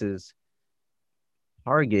closest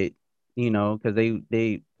target, because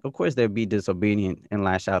they of course they'll be disobedient and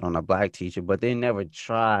lash out on a black teacher, but they never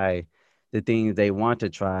try the things they want to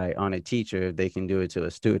try on a teacher if they can do it to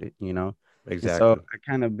a student. And so Exactly. I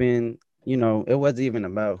kind of been, it wasn't even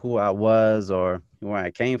about who I was or where I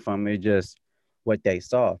came from. It just what they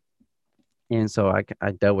saw. And so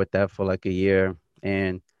I dealt with that for like a year,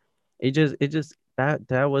 and it just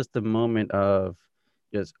that was the moment of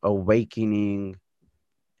just awakening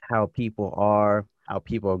how people are, how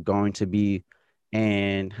people are going to be,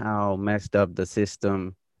 and how messed up the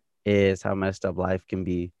system is, how messed up life can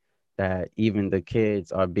be. That even the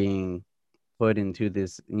kids are being put into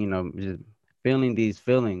this, just feeling these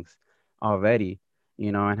feelings already,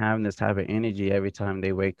 and having this type of energy every time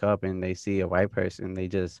they wake up and they see a white person, they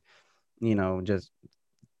just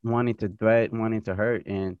wanting to threat, wanting to hurt.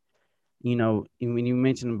 And, when you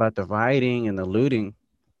mentioned about the rioting and the looting,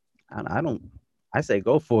 I don't. I say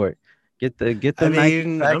go for it. Get I them Nike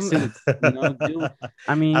mean, tracksuits. Do.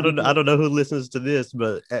 I mean, I because don't know who listens to this,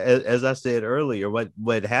 but as I said earlier,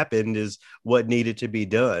 what happened is what needed to be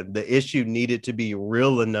done. The issue needed to be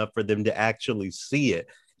real enough for them to actually see it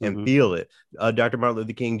and hmm feel it. Dr. Martin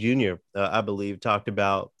Luther King Jr., I believe, talked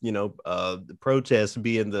about the protests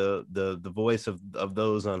being the voice of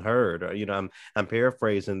those unheard. Or, I'm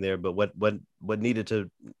paraphrasing there, but what needed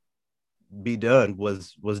to be done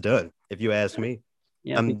was done. If you ask me,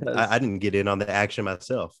 yeah, I because didn't get in on the action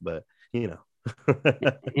myself, but you know.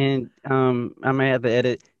 and I may have to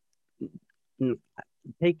edit. mm,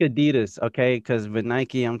 Take Adidas, okay? Because with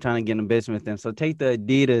Nike, I'm trying to get in business with them. So take the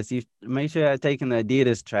Adidas. You make sure I'm taking the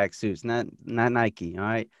Adidas tracksuits, not Nike. All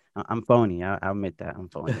right, I'm phony. I admit that I'm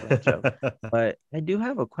phony. Like Joe. But I do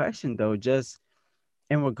have a question though, just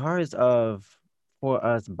in regards of for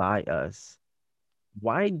us by us.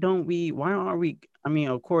 Why aren't we, I mean,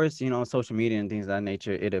 of course, social media and things of that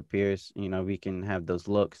nature, it appears, we can have those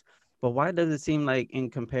looks, but why does it seem like in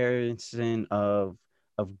comparison of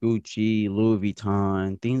Gucci, Louis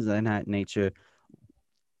Vuitton, things of that nature,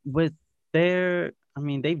 with their, I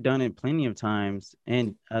mean, they've done it plenty of times,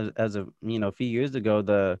 and as a a few years ago,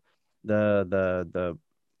 the the the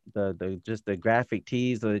the just the graphic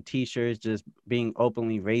tees or the t-shirts just being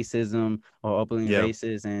openly racism or openly Yeah.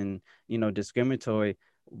 racist and discriminatory.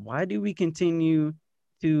 Why do we continue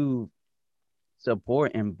to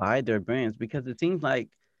support and buy their brands? Because it seems like,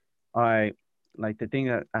 all right, like the thing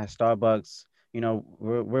at Starbucks,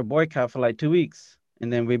 we're boycott for like 2 weeks,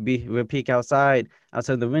 and then we'll peek outside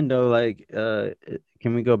the window, like,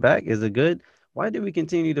 can we go back? Is it good? Why do we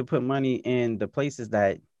continue to put money in the places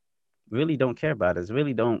that really don't care about us,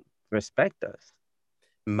 really don't respect us?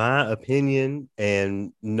 My opinion,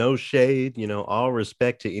 and no shade, all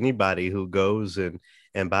respect to anybody who goes and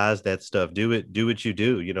buys that stuff. Do what you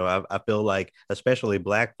do. I feel like, especially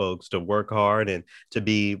black folks, to work hard and to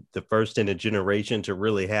be the first in a generation to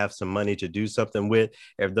really have some money to do something with.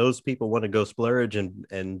 If those people want to go splurge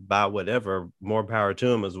and buy whatever, more power to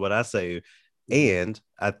them is what I say. Mhm. And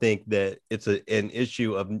I think that it's an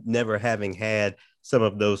issue of never having had some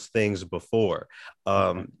of those things before.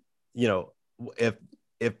 Okay. um you know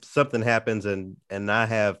if something happens and I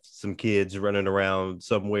have some kids running around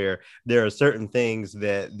somewhere, there are certain things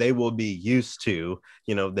that they will be used to,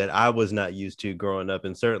 that I was not used to growing up,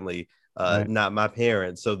 and certainly Right. not my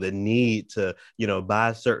parents. So the need to,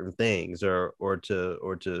 buy certain things or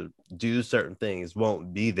to do certain things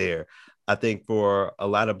won't be there. I think for a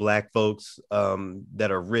lot of black folks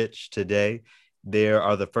that are rich today, they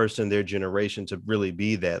are the first in their generation to really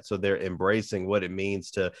be that. So they're embracing what it means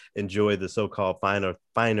to enjoy the so-called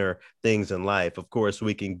finer things in life. Of course,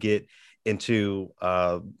 we can get into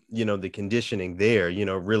the conditioning there,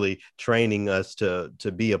 really training us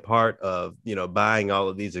to be a part of, buying all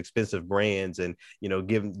of these expensive brands and,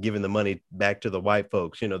 giving the money back to the white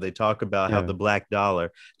folks. They talk about how Yeah. the black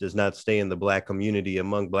dollar does not stay in the black community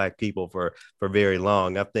among black people for very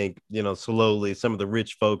long. I think, slowly some of the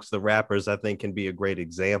rich folks, the rappers, I think can be a great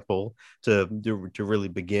example to really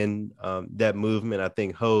begin that movement. I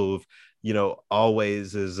think Hove,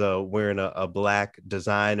 always is wearing a black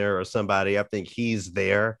designer or somebody. I think he's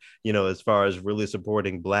there, as far as really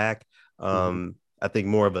supporting black. Mhm. I think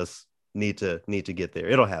more of us need to get there.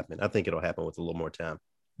 It'll happen. I think it'll happen with a little more time.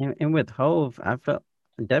 And with Hove, I felt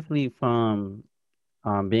definitely from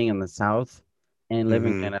being in the South and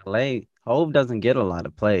living Mm-hmm. in LA, Hove doesn't get a lot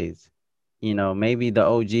of plays. Maybe the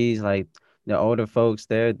OGs, like the older folks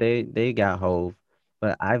there, they got Hove.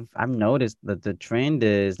 But I've noticed that the trend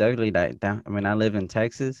is definitely that when I live in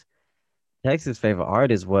Texas, Texas' favorite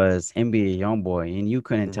artist was NBA YoungBoy, and you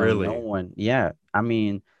couldn't tell no Really? one. Yeah, I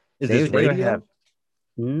mean, Is they this they would have radio?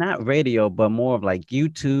 not radio, but more of like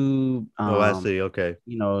YouTube, Oh, I see. Okay.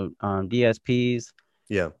 DSPs.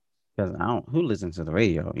 Yeah. Because I don't who listens to the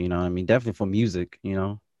radio. You know, what I mean, definitely for music.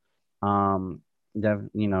 Um,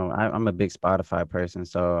 I'm a big Spotify person,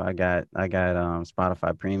 so I got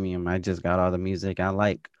Spotify Premium. I just got all the music I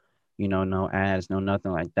like. No ads, no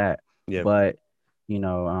nothing like that. Yeah. But you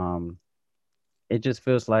know, it just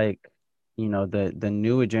feels like the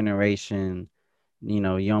newer generation,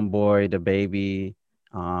 young boy, the baby,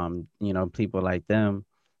 people like them,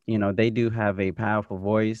 they do have a powerful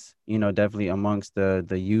voice, definitely amongst the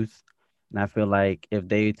youth. And I feel like if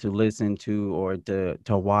they to listen to or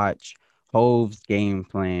to watch Hove's game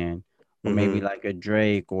plan, or maybe Mm-hmm. like a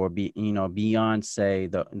Drake or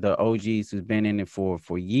Beyonce, the OGs who's been in it for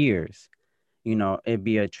years, it'd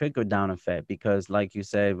be a trickle down effect because, like you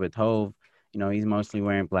said, with Hove, he's mostly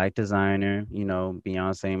wearing black designer.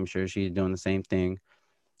 Beyonce, I'm sure she's doing the same thing.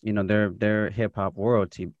 They're hip hop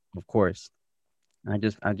royalty, of course. I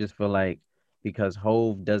just feel like because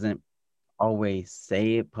Hove doesn't always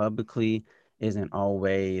say it publicly, isn't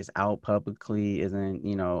always out publicly, isn't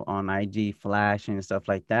on IG flashing and stuff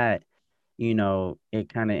like that, it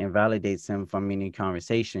kind of invalidates him from any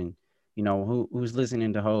conversation. Who's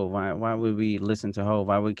listening to Hove? Why would we listen to Hove?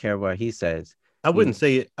 Why would we care what he says? You know,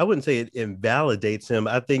 I wouldn't say it invalidates him.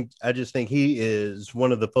 I just think he is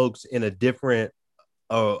one of the folks in a different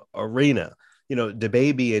arena. You know, the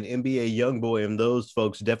baby and NBA YoungBoy and those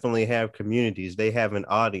folks definitely have communities. They have an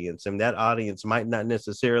audience, and that audience might not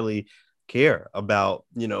necessarily care about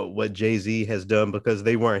what Jay Z has done because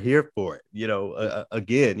they weren't here for it.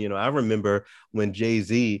 Again, I remember when Jay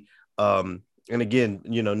Z, and again,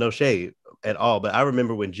 no shade at all, but I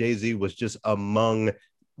remember when Jay Z was just among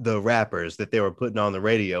the rappers that they were putting on the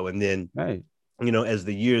radio, and then right? as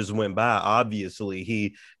the years went by, obviously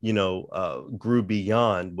he, grew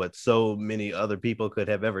beyond what so many other people could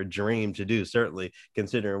have ever dreamed to do, certainly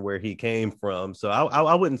considering where he came from. So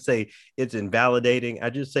I wouldn't say it's invalidating. I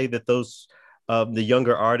just say that those, the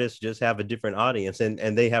younger artists just have a different audience,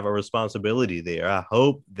 and they have a responsibility there. I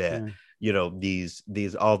hope that, Yeah, these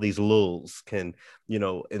all these lulls can,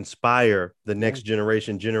 inspire the yeah, next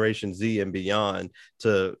generation, Generation Z and beyond,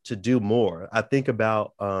 to do more. I think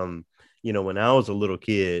about, when I was a little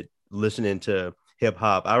kid listening to hip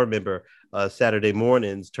hop, I remember Saturday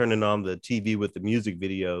mornings turning on the TV with the music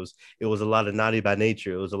videos. It was a lot of Naughty by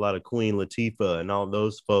Nature. It was a lot of Queen Latifah and all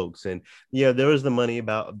those folks. And yeah, there was the money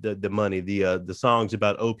about the money, the songs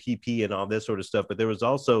about OPP and all that sort of stuff. But there was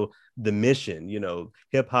also the mission,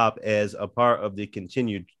 hip hop as a part of the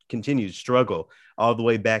continued struggle all the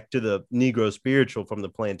way back to the Negro spiritual from the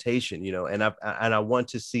plantation, and I want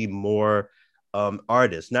to see more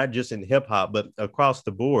artists, not just in hip hop, but across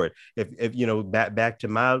the board. If back to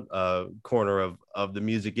my corner of the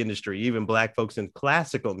music industry, even Black folks in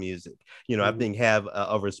classical music, I mhm, think have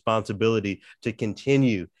a responsibility to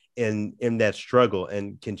continue in that struggle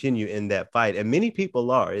and continue in that fight. And many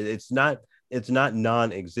people are. It's not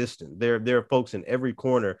non-existent. There are folks in every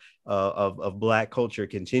corner of Black culture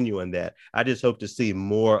continuing that. I just hope to see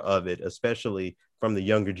more of it, especially from the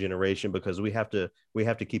younger generation, because we have to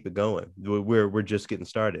keep it going. We're just getting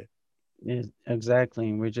started. yes, exactly.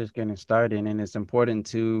 And we're just getting started, and it's important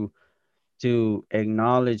to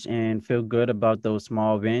acknowledge and feel good about those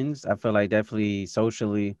small wins. I feel like definitely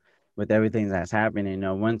socially with everything that's happening,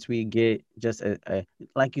 once we get just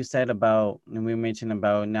like you said about, and we mentioned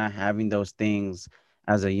about not having those things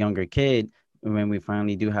as a younger kid, when we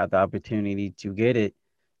finally do have the opportunity to get it,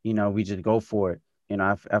 we just go for it,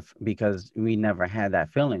 because we never had that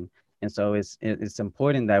feeling. And so it's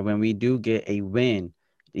important that when we do get a win,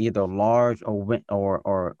 either large or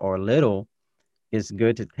or little, it's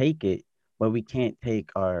good to take it, but we can't take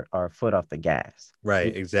our foot off the gas. Right,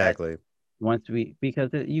 That exactly. once we because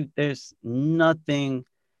there's nothing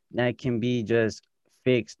that can be just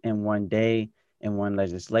fixed in one day, in one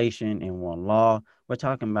legislation, in one law. We're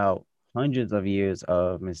talking about hundreds of years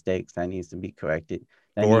of mistakes that needs to be corrected.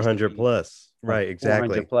 That needs to 400 be plus. of Right, 400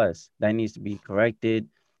 exactly. plus. That needs to be corrected.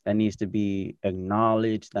 That needs to be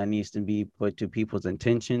acknowledged. That needs to be put to people's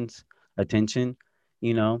attention.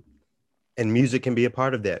 You know, And music can be a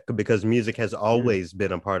part of that because music has yeah. always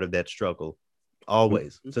been a part of that struggle,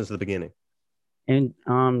 always Mhm. since the beginning. And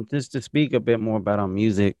just to speak a bit more about our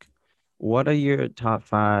music, what are your top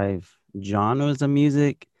five genres of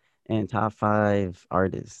music and top five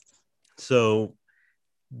artists? So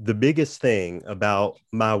The biggest thing about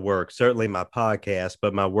my work, certainly my podcast,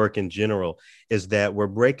 but my work in general, is that we're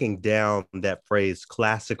breaking down that phrase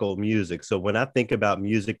classical music. So when I think about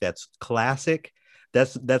music that's classic,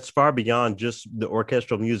 that's far beyond just the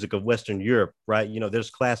orchestral music of Western Europe, right? You know, there's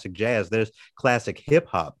classic jazz, there's classic hip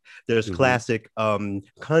hop, there's Mm-hmm. classic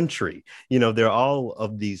country. You know, there are all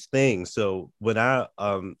of these things. So when I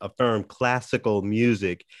affirm classical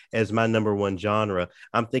music as my number one genre,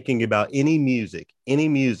 I'm thinking about any music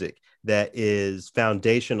that is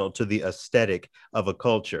foundational to the aesthetic of a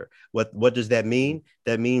culture. What does that mean?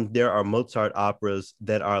 That means there are Mozart operas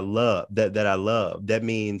that are love that I love. That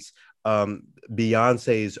means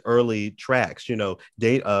Beyonce's early tracks, you know,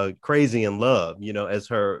 Crazy in Love, you know, as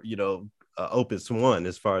her, you know, opus one,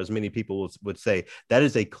 as far as many people would say. That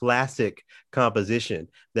is a classic composition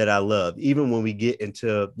that I love. Even when we get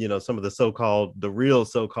into, you know, some of the so-called, the real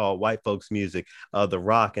so-called white folks music, the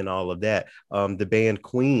rock and all of that. The band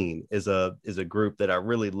Queen is a group that I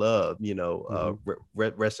really love. You know,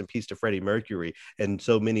 Mm-hmm. rest in peace to Freddie Mercury and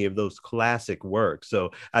so many of those classic works.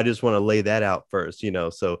 So I just want to lay that out first. You know,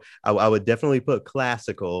 so I would definitely put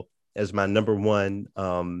classical as my number one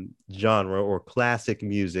genre or classic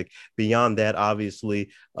music. Beyond that,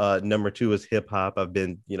 obviously, number two is hip hop. I've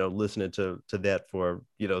been, you know, listening to that for,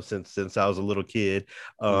 you know, since I was a little kid.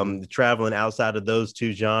 Mm-hmm. Traveling outside of those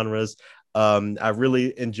two genres, I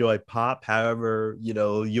really enjoy pop. However, you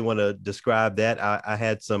know, you want to describe that. I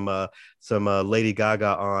had some Lady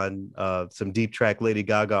Gaga on, some deep track Lady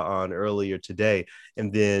Gaga on earlier today,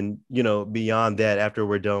 and then, you know, beyond that, after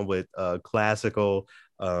we're done with classical,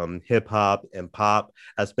 hip hop and pop,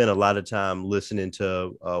 I spent a lot of time listening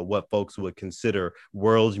to what folks would consider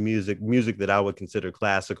world music, music that I would consider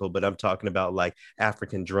classical, but I'm talking about like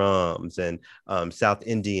African drums and South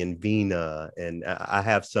Indian vina, and I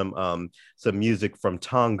have some music from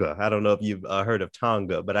Tonga. I don't know if you've heard of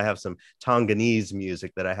Tonga, but I have some Tonganese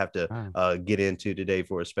music that I have to Wow. get into today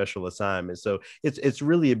for a special assignment. So it's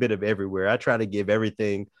really a bit of everywhere. I try to give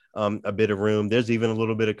everything a bit of room. There's even a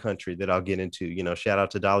little bit of country that I'll get into. You know, shout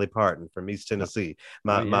out to Dolly Parton from East Tennessee,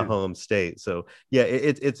 Oh my yeah. home state. So yeah,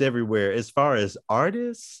 it's everywhere. As far as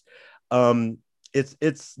artists, um,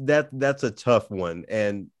 that's a tough one.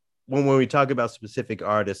 And when we talk about specific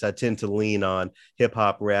artists, I tend to lean on hip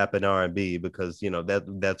hop, rap, and R&B because, you know,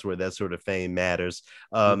 that's where that sort of fame matters.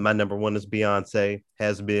 My number one is Beyonce.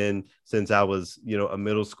 Has been since I was, you know, a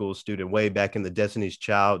middle school student, way back in the Destiny's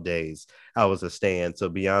Child days. I was a stan. So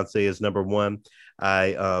Beyonce is number one.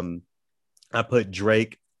 I um I put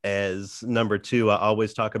Drake as number two. I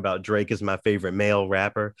always talk about Drake as my favorite male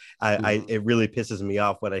rapper. Mm-hmm. It really pisses me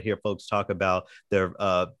off when I hear folks talk about their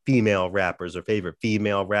female rappers or favorite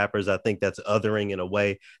female rappers. I think that's othering in a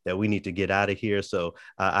way that we need to get out of here. So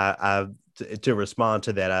to respond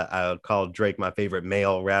to that, I call Drake my favorite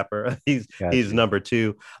male rapper. Got He's you. number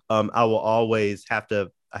two. I will always have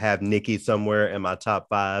to have Nicki somewhere in my top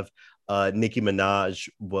five. Nicki Minaj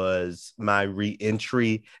was my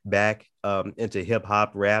re-entry back into hip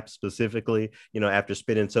hop rap specifically. You know, after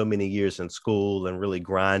spending so many years in school and really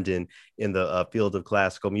grinding in the field of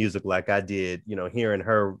classical music like I did, you know, hearing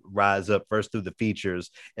her rise up first through the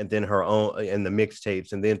features and then her own and the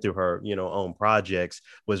mixtapes and then through her, you know, own projects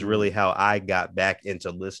was really Mm-hmm. how I got back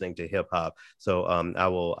into listening to hip hop. So I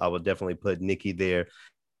will definitely put Nicki there.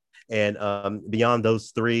 And beyond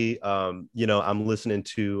those three, you know, I'm listening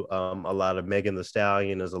to a lot of Megan the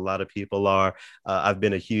Stallion, as a lot of people are. I've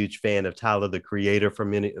been a huge fan of Tyler the Creator for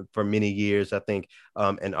many years. I think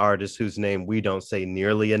an artist whose name we don't say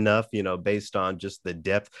nearly enough, you know, based on just the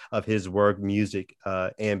depth of his work, music,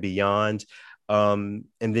 and beyond. And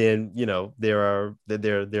then, you know, there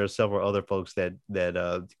are several other folks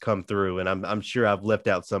that come through, and I'm sure I've left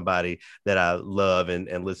out somebody that I love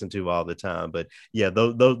and listen to all the time. But yeah,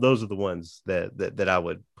 those are the ones that I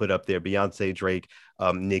would put up there: Beyonce, Drake,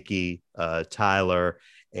 Nicki, Tyler,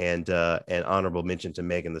 and honorable mention to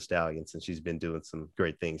Megan the Stallion, since she's been doing some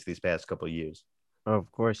great things these past couple of years. Of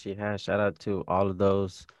course she has. Shout out to all of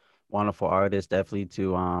those wonderful artists. Definitely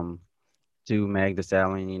to Meg Thee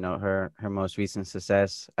Stallion. You know, her most recent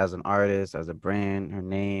success as an artist, as a brand, her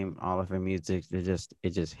name, all of her music, it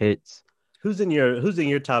just hits. Who's in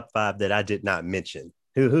your top five that I did not mention?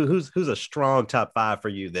 Who's a strong top five for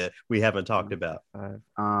you that we haven't talked My top about?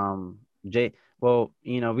 five. Jay. Well,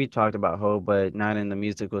 we talked about Ho, but not in the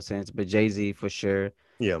musical sense. But Jay Z for sure.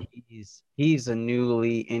 Yeah, He's a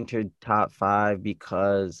newly entered top five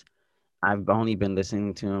because I've only been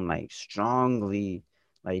listening to him like strongly,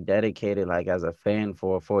 like dedicated, like as a fan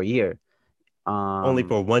for a year. only Um,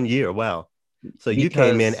 for 1 year. Wow. So you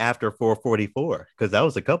came in because after 444 because that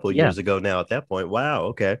was a couple of yeah, years ago now. At that point, wow.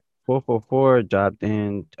 Okay. 444 dropped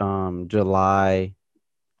in July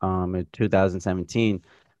in 2017.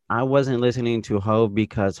 I wasn't listening to Hove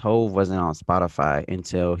because Hove wasn't on Spotify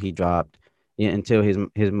until he dropped, yeah, until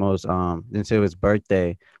his most until his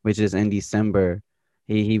birthday, which is in December.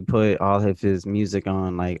 He put all of his music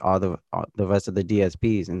on like all the rest of the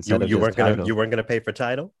DSPs instead of You just weren't gonna Title. you weren't gonna pay for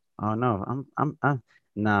title. Oh no,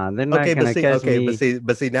 nah, they're not Okay, gonna catch me.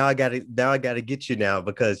 but see, now I gotta get you now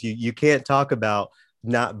because you can't talk about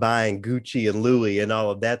not buying Gucci and Louis and all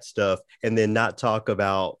of that stuff, and then not talk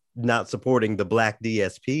about not supporting the black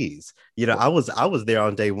DSPs. I was there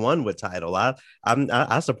on day one with title.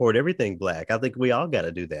 I support everything black. I think we all got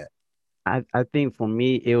to do that. I think for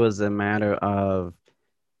me it was a matter of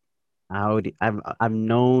I've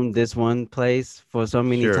known this one place for so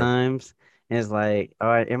many Sure. times. And it's like, all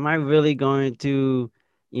right, am I really going to,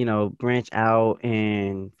 branch out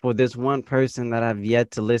and for this one person that I've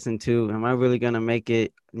yet to listen to, am I really gonna make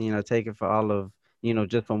it, take it for all of,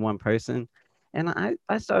 just from one person? And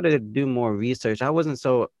I started to do more research. I wasn't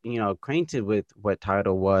so, acquainted with what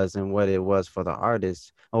title was and what it was for the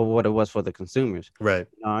artists or what it was for the consumers. Right.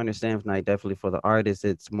 I understand like definitely for the artists,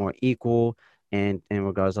 it's more equal and in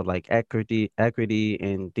regards of like equity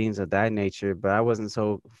and things of that nature. But I wasn't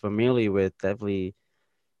so familiar with definitely,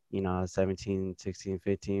 17, 16,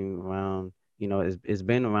 15 around, it's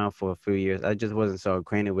been around for a few years. I just wasn't so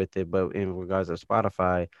acquainted with it. But in regards of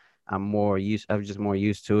Spotify, I'm just more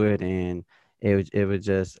used to it. And it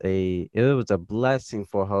was a blessing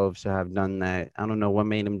for Hope to have done that. I don't know what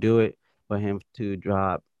made him do it, for him to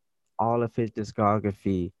drop all of his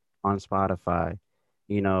discography on Spotify.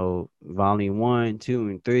 Volume one, two,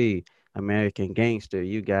 and three, American Gangster.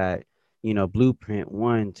 You got, Blueprint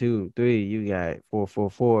one, two, and three. You got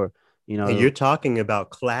 444. You And you're know, talking about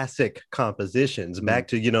classic compositions. mm, Back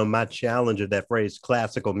to, my challenge of that phrase,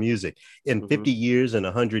 classical music. In mm-hmm, 50 years and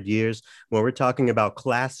 100 years, when we're talking about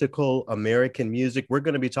classical American music, we're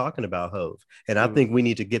going to be talking about Hove. And I mm-hmm, think we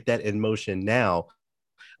need to get that in motion now,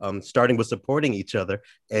 starting with supporting each other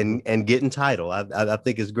and mm-hmm, getting title. I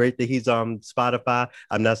think it's great that he's on Spotify.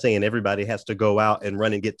 I'm not saying everybody has to go out and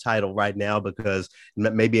run and get title right now because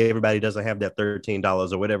maybe everybody doesn't have that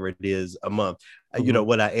 $13 or whatever it is a month. mm-hmm.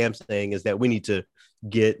 What I am saying is that we need to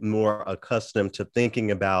get more accustomed to thinking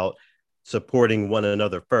about supporting one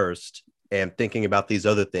another first and thinking about these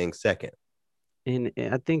other things second. And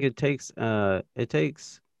I think it takes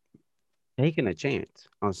taking a chance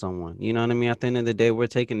on someone. You know what I mean? At the end of the day, we're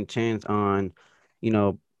taking a chance on, you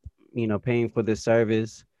know, paying for this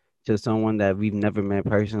service to someone that we've never met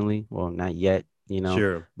personally. Well, not yet,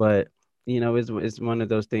 Sure. but it's one of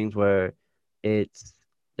those things where it's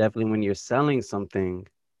definitely when you're selling something,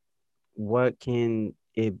 what can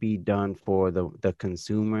it be done for the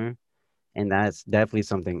consumer? And that's definitely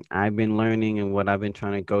something I've been learning and what I've been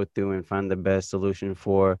trying to go through and find the best solution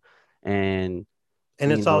for. And And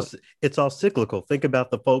you know, it's all cyclical. Think about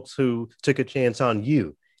the folks who took a chance on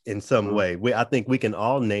you in some uh, way. I think we can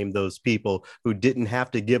all name those people who didn't have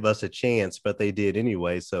to give us a chance, but they did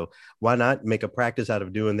anyway. So why not make a practice out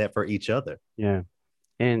of doing that for each other? yeah.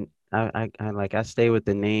 And I stay with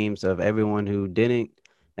the names of everyone who didn't,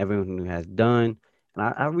 everyone who has done.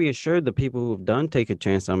 And I reassure the people who've done take a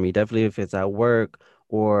chance on me, definitely if it's at work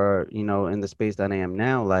or, in the space that I am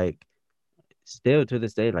now, like still to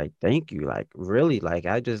this day, like thank you. Like really, like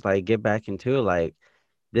I just like get back into it. Like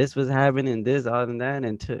this was happening, this, all and that,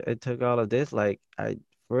 and it took all of this. Like I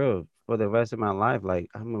for real, for the rest of my life, like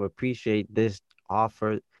I'm gonna appreciate this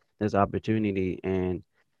offer, this opportunity, and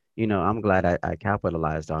I'm glad I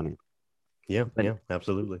capitalized on it. Yeah, But yeah,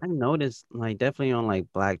 absolutely. I noticed, like, definitely on like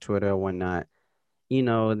Black Twitter or whatnot,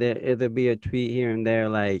 there be a tweet here and there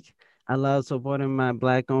like, I love supporting my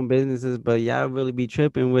black-owned businesses, but y'all really be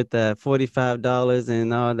tripping with the $45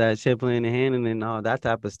 and all that shipping and handling and all that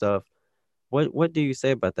type of stuff. What do you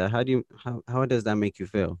say about that? How does that make you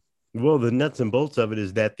feel? Well, the nuts and bolts of it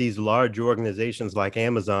is that these large organizations like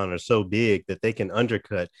Amazon are so big that they can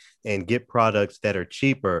undercut and get products that are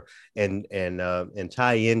cheaper and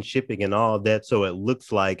tie in shipping and all of that, so it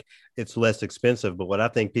looks like it's less expensive. But what I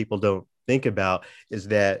think people don't think about is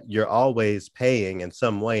that you're always paying in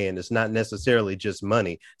some way, and it's not necessarily just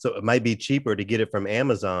money. So it might be cheaper to get it from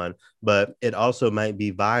Amazon, but it also might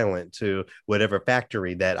be violent to whatever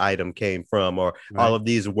factory that item came from, or all Right. of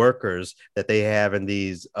these workers that they have in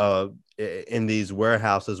these in these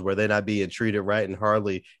warehouses where they're not being treated right and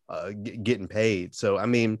hardly getting paid. So I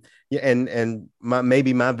mean, yeah, and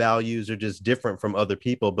maybe my values are just different from other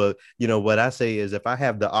people, but what I say is if I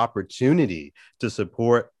have the opportunity to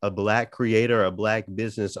support a black creator, a black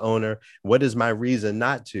business owner, what is my reason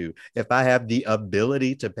not to? If I have the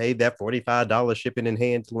ability to pay that $45 shipping and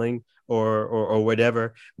handling or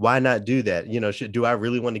whatever, why not do that? Do I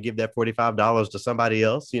really want to give that $45 to somebody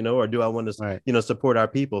else, or do I want to, Right. support our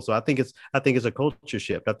people? So I think it's a culture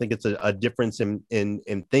shift. I think it's a difference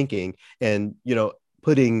in thinking, and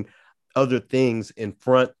putting other things in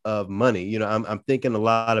front of money. I'm thinking a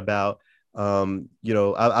lot about,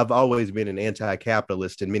 I've always been an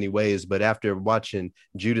anti-capitalist in many ways, but after watching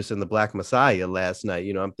Judas and the Black Messiah last night,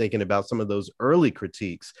 I'm thinking about some of those early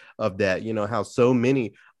critiques of that, how so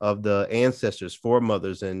many of the ancestors,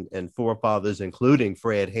 foremothers and forefathers, including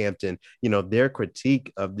Fred Hampton, their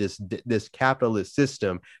critique of this capitalist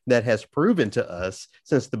system that has proven to us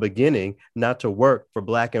since the beginning not to work for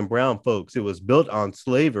black and brown folks. It was built on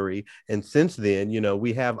slavery. And since then,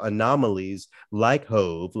 we have anomalies like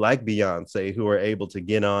Hove, like Beyonce, who are able to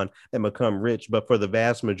get on and become rich. But for the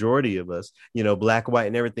vast majority of us, black, white,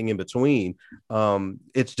 and everything in between,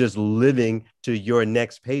 it's just living to your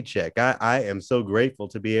next paycheck. I am so grateful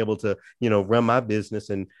to be able to, run my business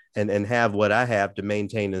and have what I have to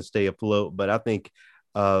maintain and stay afloat. But I think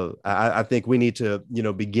I think we need to,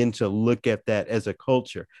 begin to look at that as a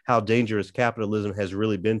culture, how dangerous capitalism has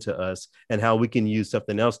really been to us, and how we can use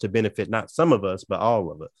something else to benefit not some of us, but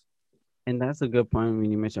all of us. And that's a good point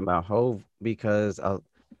when you mentioned about Hove, because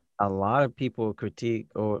a lot of people critique,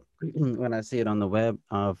 or when I see it on the web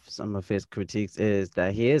of some of his critiques, is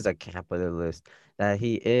that he is a capitalist, that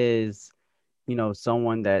he is,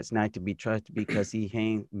 someone that's not to be trusted because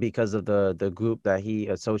because of the group that he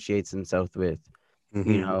associates himself with. You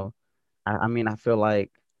Mm-hmm. know, I mean, I feel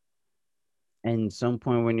like in some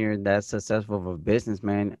point when you're that successful of a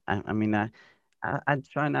businessman, I mean, I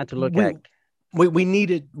try not to look We at. we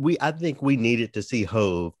needed we I think we needed to see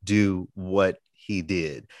Hove do what he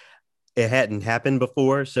did. It hadn't happened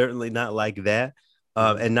before, certainly not like that.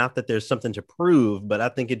 Mhm. And not that there's something to prove, but I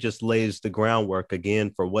think it just lays the groundwork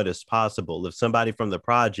again for what is possible. If somebody from the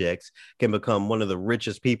projects can become one of the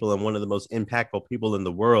richest people and one of the most impactful people in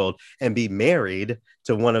the world and be married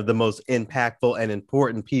to one of the most impactful and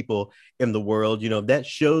important people in the world, that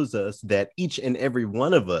shows us that each and every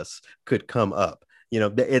one of us could come up.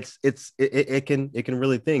 It can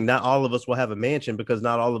really think. Not all of us will have a mansion because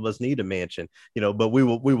not all of us need a mansion, but we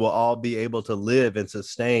will all be able to live and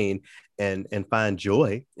sustain and find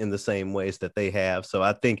joy in the same ways that they have. So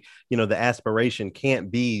I think, the aspiration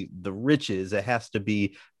can't be the riches. It has to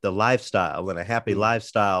be the lifestyle, and a happy Mm.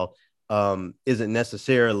 lifestyle isn't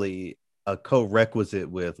necessarily a co-requisite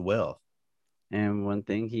with wealth. And one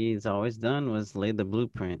thing he's always done was lay the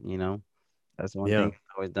blueprint. That's one thing Yeah.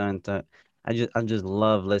 he's always done. I just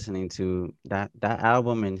love listening to that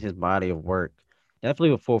album and his body of work.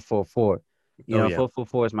 Definitely with 444. Oh yeah.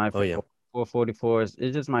 444 is my Oh yeah. 444 is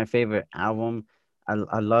just my favorite album.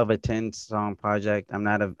 I love a 10-song project. I'm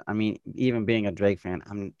not a I mean, even being a Drake fan,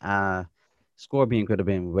 Scorpion could have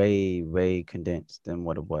been way, way condensed than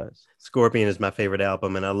what it was. Scorpion is my favorite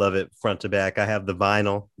album, and I love it front to back. I have the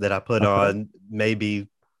vinyl that I put Okay. on maybe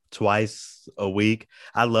twice a week.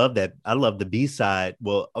 I love that. I love the B side.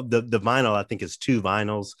 Well, the vinyl I think is two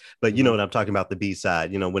vinyls, but you know Hmm. what I'm talking about, the B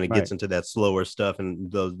side. When it gets Right. into that slower stuff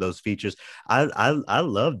and those features. I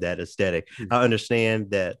love that aesthetic. Mm. I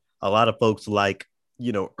understand that a lot of folks like,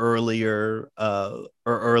 earlier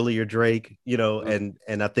Drake, Mm.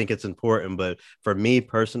 and I think it's important. But for me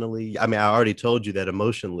personally, I mean, I already told you that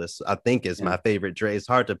Emotionless I think is Yeah. my favorite Drake. It's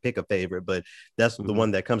hard to pick a favorite, but that's the Hmm.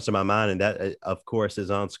 one that comes to my mind, and that of course is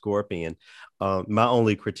on Scorpion. My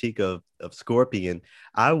only critique of Scorpion,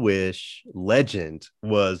 I wish Legend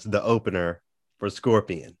was the opener for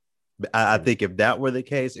Scorpion. I Yeah. think if that were the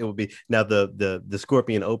case, it would be. Now the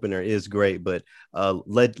Scorpion opener is great, but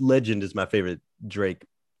Legend is my favorite Drake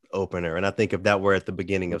opener, and I think if that were at the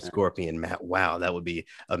beginning of Yeah. Scorpion, wow, that would be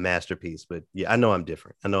a masterpiece. But yeah, I know I'm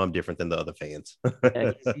different. I know I'm different than the other fans.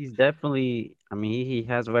 Yeah, he's definitely. I mean, he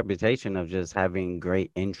has a reputation of just having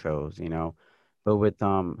great intros. But with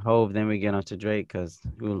Hove, then we get onto Drake, because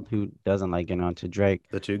who doesn't like getting onto Drake?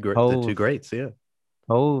 The two Hove, greats, yeah.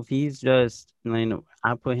 Hove, he's just,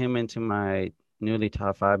 I put him into my nearly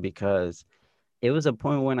top five because it was a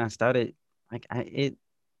point when I started, like,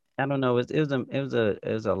 I don't know, it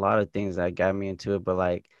was a lot of things that got me into it, but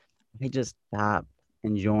like I just stopped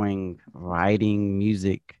enjoying writing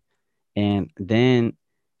music. And then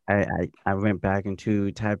I went back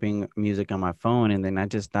into typing music on my phone, and then I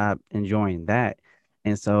just stopped enjoying that.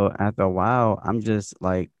 And so after a while, I'm just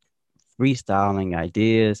like freestyling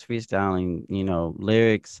ideas, freestyling,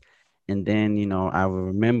 lyrics, and then, I will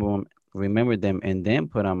remember them, and then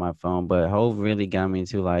put on my phone. But Hove really got me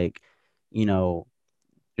to like, you know,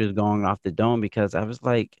 just going off the dome, because I was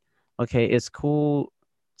like, okay, it's cool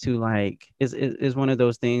to like, it's one of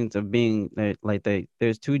those things of being that like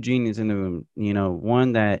there's two geniuses in the room,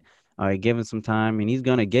 one that given some time and he's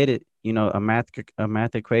gonna get it, a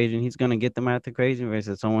math equation, he's gonna get the math equation,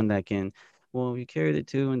 versus someone that can, well, you carry the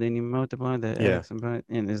two and then you multiply the Yeah. x,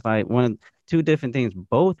 and it's like one of two different things,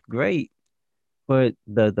 both great, but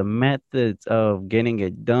the methods of getting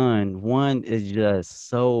it done, one is just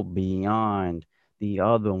so beyond the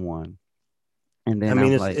other one. And I then I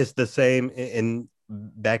mean, was like, it's the same. And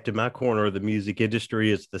back to my corner of the music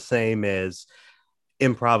industry, it's the same as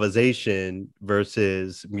improvisation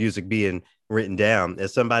versus music being written down.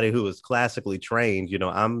 As somebody who is classically trained,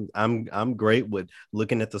 I'm great with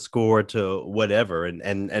looking at the score to whatever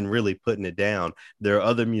and really putting it down. There are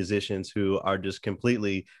other musicians who are just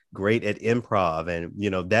completely great at improv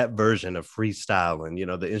and that version of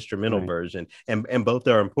freestyling, the instrumental right, version, and both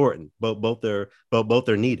are important. Both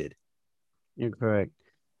are needed. you're correct.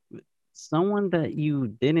 Someone that you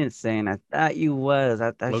didn't say, and I thought you was,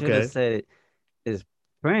 I should have Okay. said it, is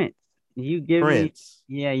Prince. You give me, Prince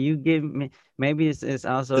yeah, you give me. Maybe it's is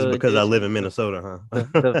also because I live addition in to Minnesota,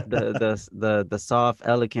 the soft,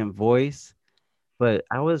 elegant voice, but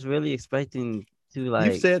I was really expecting to You've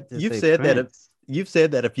like said to you've say said that Prince. you've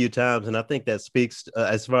said that a few times, and I think that speaks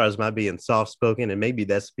as far as my being soft spoken, and maybe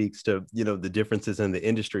that speaks to the differences in the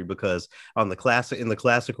industry. Because in the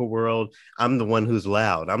classical world, I'm the one who's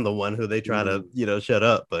loud. I'm the one who they try to Mm. shut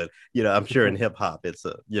up. But I'm sure in hip hop, it's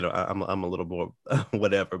I'm a little more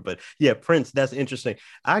whatever. But yeah, Prince. That's interesting.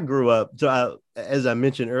 I grew up. As I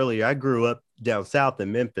mentioned earlier, I grew up down south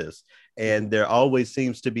in Memphis, Mhm. and there always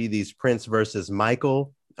seems to be these Prince versus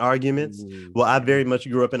Michael arguments. Well, I Yeah. very much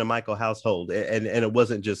grew up in a Michael household, and it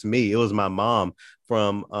wasn't just me; it was my mom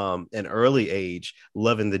from an early age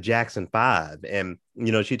loving the Jackson Five, and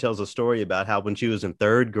she tells a story about how when she was in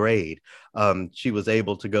third grade, she was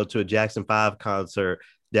able to go to a Jackson Five concert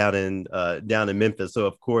down in Memphis. So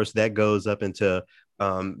of course that goes up into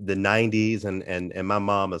the 90s, and my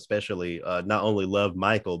mom especially not only loved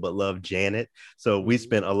Michael but loved Janet. So Mhm. I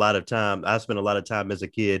spent a lot of time as a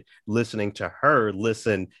kid listening to her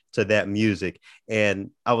listen to that music. And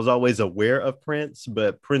I was always aware of Prince,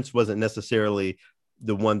 but Prince wasn't necessarily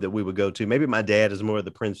the one that we would go to. Maybe my dad is more of the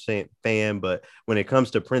Prince fan, but when it comes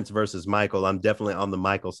to Prince versus Michael, I'm definitely on the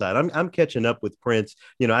Michael side. I'm catching up with Prince.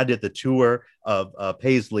 I did the tour of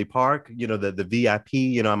Paisley Park, the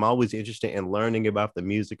VIP. I'm always interested in learning about the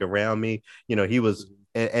music around me. He was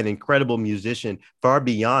Mhm. an incredible musician, far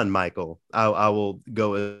beyond Michael. I will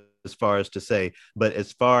go as far as to say, but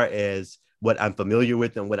as far as what I'm familiar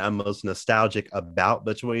with and what I'm most nostalgic about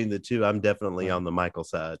between the two, I'm definitely on the Right. Michael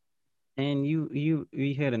side. And you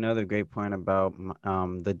hit another great point about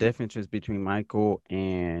the differences between Michael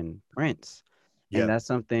and Prince, and Yeah, that's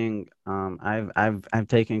something I've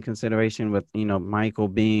taken consideration with, Michael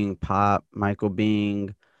being pop, Michael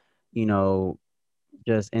being, you know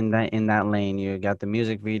just in that lane. You got the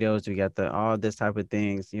music videos, you got the all this type of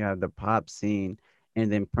things, you have the pop scene,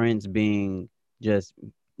 and then Prince being just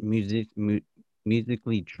music mu-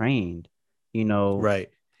 musically trained, you know right.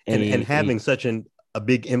 And a having such a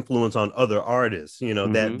big influence on other artists, that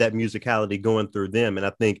mhm, musicality going through them. And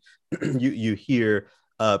I think you hear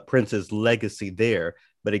Prince's legacy there.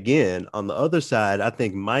 But again, on the other side, I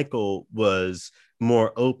think Michael was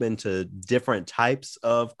more open to different types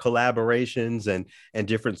of collaborations and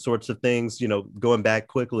different sorts of things. Going back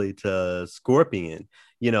quickly to Scorpion,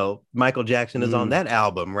 Michael Jackson is on mm, that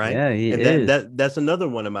album, right? yeah, he And is. that's another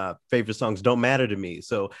one of my favorite songs, Don't Matter to Me.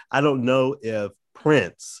 So I don't know if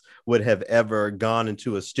Prince would have ever gone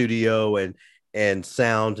into a studio and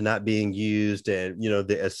sound not being used, and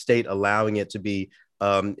the estate allowing it to be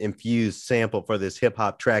infused sample for this hip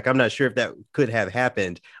hop track. I'm not sure if that could have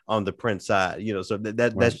happened on the Prince side. So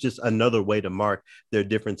that's Right. just another way to mark their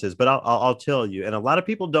differences. But I'll tell you, and a lot of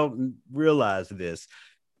people don't realize this.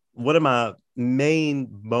 One of my main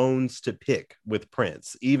bones to pick with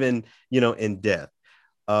Prince, even in death,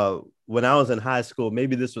 when I was in high school,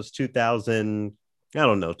 maybe this was 2000, I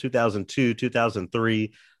don't know, 2002,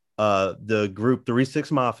 2003. The group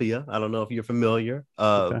 36 Mafia, I don't know if you're familiar,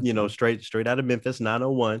 Okay. Yeah. straight out of Memphis,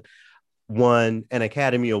 901, won an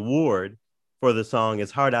Academy Award for the song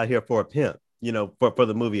It's Hard Out Here for a Pimp, for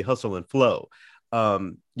the movie Hustle and Flow.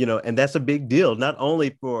 And that's a big deal, not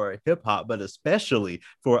only for hip hop, but especially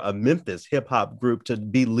for a Memphis hip hop group to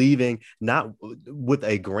be leaving not with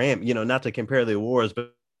a Grammy, not to compare the awards,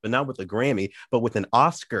 but not with a Grammy, but with an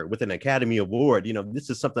Oscar, with an Academy Award. This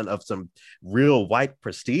is something of some real white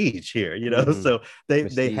prestige here. Mm-hmm. So they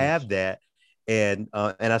Prestige. have that. And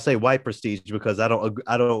I say white prestige because I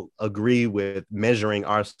don't agree with measuring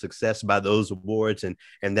our success by those awards and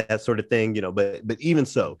that sort of thing, but even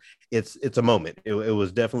so, it's a moment. It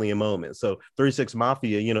was definitely a moment. So 36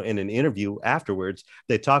 Mafia, in an interview afterwards,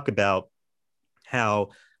 they talk about how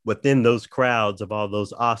within those crowds of all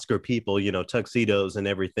those Oscar people, tuxedos and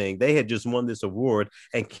everything, they had just won this award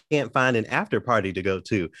and can't find an after party to go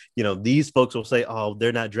to. These folks will say, oh,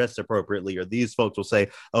 they're not dressed appropriately, or these folks will say,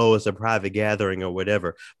 oh, it's a private gathering or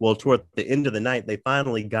whatever. Well, toward the end of the night, they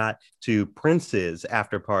finally got to Prince's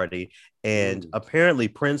after party, and Mm. apparently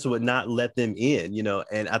Prince would not let them in,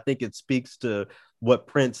 and I think it speaks to what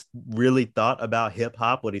Prince really thought about hip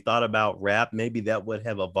hop, what he thought about rap. Maybe that would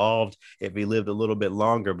have evolved if he lived a little bit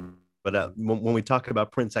longer. But when we talk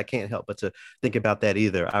about Prince, I can't help but to think about that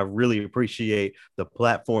either. I really appreciate the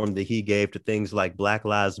platform that he gave to things like Black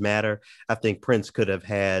Lives Matter. I think Prince could have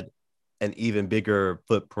had an even bigger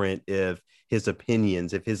footprint if his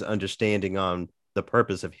opinions, if his understanding on the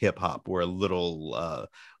purpose of hip hop were a little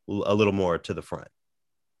more to the front.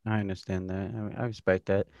 I understand that. I respect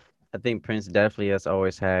that. I think Prince definitely has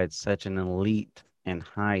always had such an elite and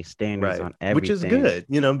high standards Right, on which is everything, good,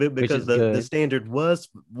 which because is the good. standard was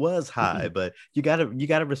high, but you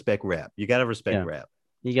gotta respect rap. You gotta respect Yeah. rap.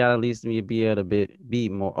 You gotta at least be able to be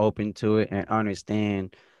more open to it and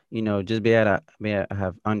understand, just be able to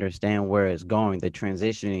have understand where it's going, the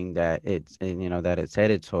transitioning that it's and that it's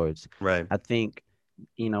headed towards. Right. I think,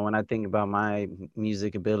 when I think about my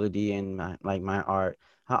music ability and my art,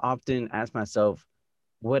 I often ask myself,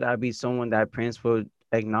 would I be someone that Prince would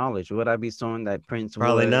acknowledge? Would I be someone that Prince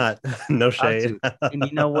Probably would not. No talk shade. to? And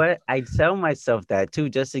you know what? I tell myself that too,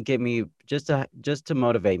 just to get me, just to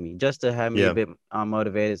motivate me, just to have me a Yeah. bit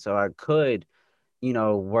motivated, so I could,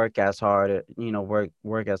 work as hard,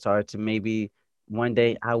 work as hard to maybe one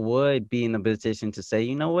day I would be in a position to say,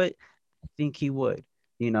 you know what, I think he would,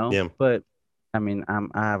 Yeah. but I mean,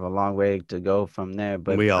 I have a long way to go from there,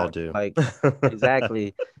 but We all I do. like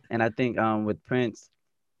exactly, and I think with Prince.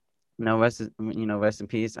 No, rest in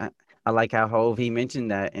peace. I like how Hove he mentioned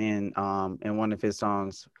that in one of his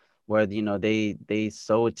songs where they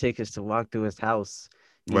sold tickets to walk through his house,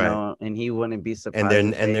 Right. and he wouldn't be And surprised they're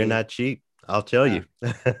if and they're they not cheap. I'll tell uh, you.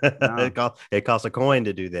 no. It costs a coin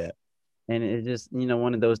to do that. And it's just,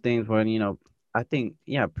 one of those things where, I think,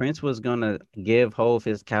 yeah, Prince was gonna give Hove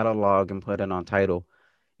his catalog and put it on title.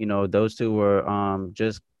 Those two were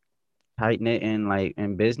just tight knit in like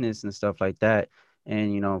in business and stuff like that.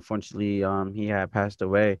 And unfortunately, he had passed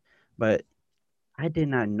away. But I did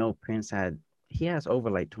not know Prince had he has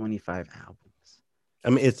over like 25 albums.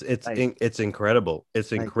 I mean, it's Like it's incredible.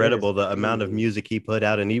 It's it is incredible the amount of crazy. music he put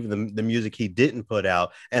out, and even the music he didn't put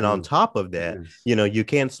out. And on Mm, top of that, goodness. you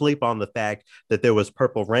can't sleep on the fact that there was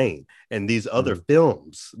Purple Rain and these other Mm,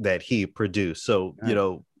 films that he produced. So,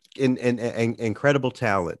 right. in incredible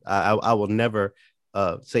talent. I will never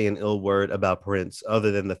say an ill word about Prince,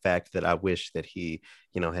 other than the fact that I wish that he,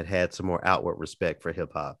 had had some more outward respect for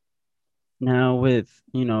hip hop. Now with,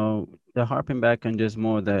 the harping back on just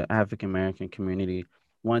more the African American community,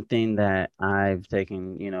 one thing that I've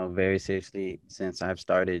taken, very seriously since I've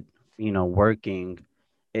started, working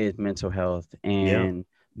is mental health Yeah. and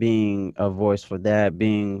being a voice for that,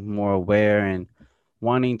 being more aware and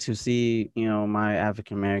wanting to see, my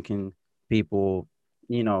African American people,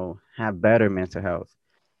 have better mental health.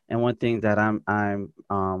 And one thing that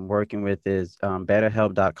I'm working with is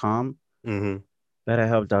betterhelp.com. Mm-hmm.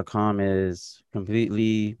 BetterHelp.com is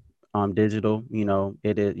completely digital.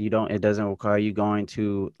 It doesn't require you going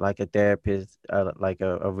to like a therapist, like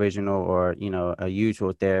a original or a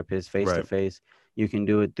usual therapist face to Right. face. You can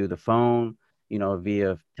do it through the phone,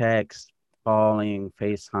 via text, calling,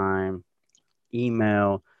 FaceTime,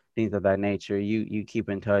 email, things of that nature. You keep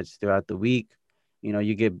in touch throughout the week.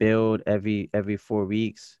 You get billed every 4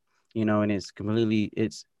 weeks. And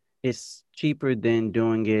it's cheaper than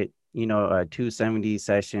doing it. A 270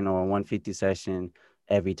 session or a 150 session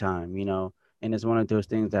every time. And it's one of those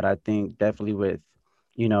things that I think definitely with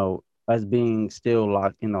us being still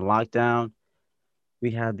locked in the lockdown,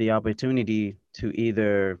 we have the opportunity to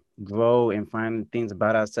either grow and find things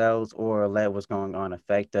about ourselves or let what's going on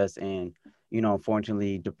affect us and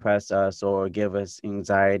unfortunately depress us or give us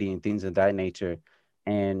anxiety and things of that nature.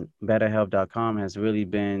 And betterhelp.com has really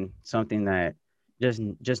been something that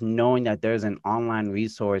just knowing that there's an online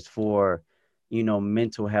resource for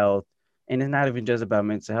mental health. And it's not even just about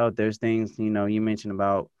mental health. There's things, you mentioned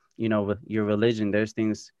about, with your religion. There's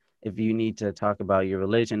things, if you need to talk about your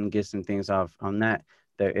religion, get some things off on that.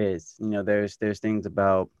 There is, there's things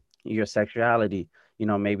about your sexuality,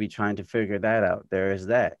 maybe trying to figure that out. There is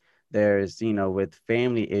that. There's, with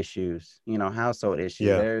family issues, household issues.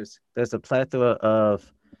 Yeah. There's a plethora of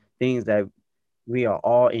things that we are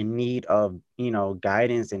all in need of,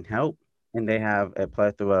 guidance and help. And they have a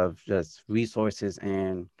plethora of just resources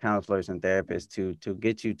and counselors and therapists to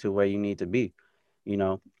get you to where you need to be, you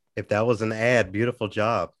know. If that was an ad, beautiful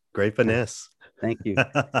job. Great finesse. Thank you.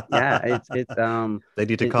 Yeah, They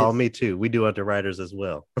need to call it's me too. We do underwriters as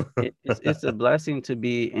well. it's a blessing to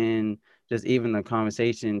be in just even a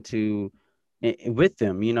conversation with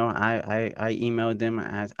them. I emailed them.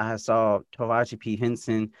 I saw Taraji P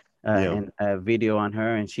Henson Yeah. and a video on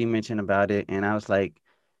her, and she mentioned about it, and I was like,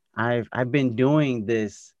 I've been doing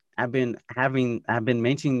this. I've been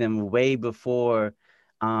mentioning them way before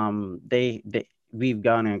they we've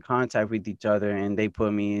gotten in contact with each other, and they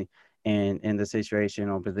put me in the situation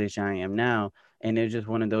or position I am now. And it's just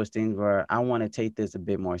one of those things where I want to take this a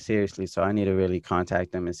bit more seriously. So I need to really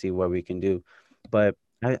contact them and see what we can do. But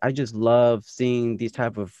I just love seeing these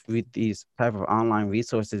type of online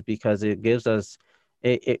resources because it gives us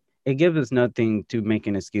nothing to make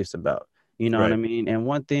an excuse about. You know what I Right. mean? And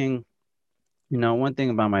one thing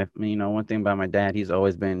about my dad, he's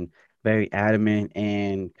always been very adamant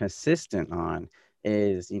and consistent on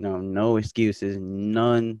is, no excuses,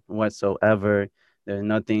 none whatsoever.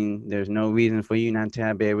 There's no reason for you not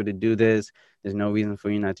to be able to do this. There's no reason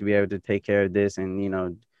for you not to be able to take care of this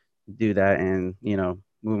and, do that and,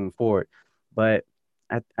 moving forward. But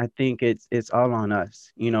I think it's all on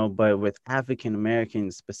us, but with African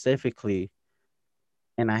Americans specifically,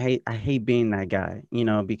 and I hate being that guy,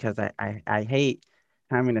 because I hate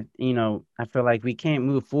having to, I feel like we can't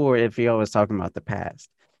move forward if we always talking about the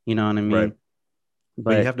past. You know what I Right. mean?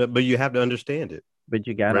 But But you have to understand it. but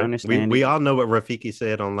you gotta Right. We understand we it. all know what Rafiki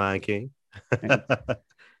said on Lion King.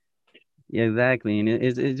 Yeah, exactly. And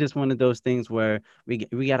it's just one of those things where we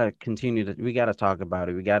gotta we gotta talk about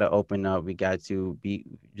it. We gotta open up. We got to be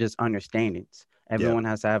just understandings. Yeah. Everyone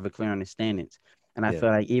has to have a clear understandings. And I Yeah. feel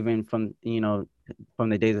like even from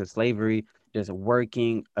the days of slavery, just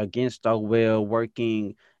working against our will,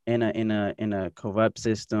 working in a corrupt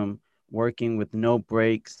system, working with no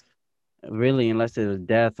breaks, really, unless it was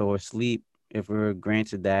death or sleep, if we were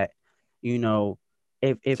granted that, you know,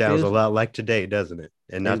 if it Sounds a feels lot like today, doesn't it?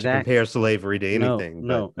 And not to exact. compare slavery to No, anything, but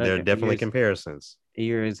no, there are definitely comparisons.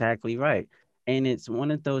 you're exactly right. And it's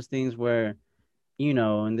one of those things where,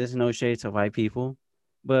 and there's no shade to white people,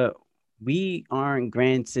 but we aren't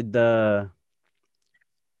granted oh,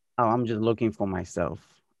 I'm just looking for myself.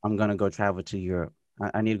 I'm gonna go travel to Europe.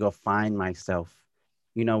 I need to go find myself.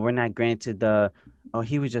 We're not granted oh,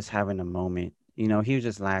 he was just having a moment. He was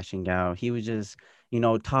just lashing out. He was just,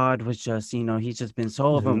 Todd was just, he's just been so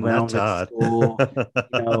Not overwhelmed with Todd. school.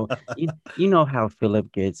 You know how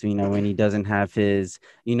Philip gets, when he doesn't have his,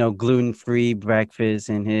 gluten-free breakfast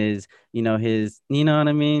and you know what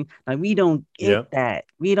I mean? Like we don't get Yeah. that.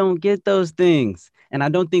 We don't get those things. And I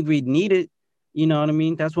don't think we need it. You know what I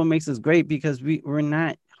mean? That's what makes us great because we're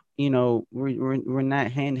not, we're not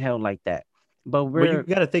handheld like that. But Well, we're you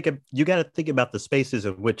got to think about the spaces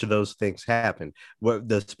in which those things happen. What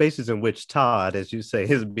the spaces in which Todd, as you say,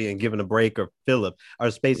 is being given a break, or Philip,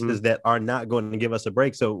 are spaces mhm, that are not going to give us a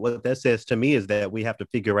break. So what that says to me is that we have to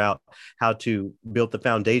figure out how to build the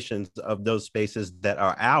foundations of those spaces that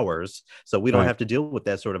are ours, so we don't right. have to deal with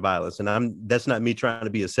that sort of violence. And I'm that's not me trying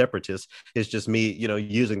to be a separatist. It's just me,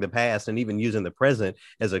 using the past and even using the present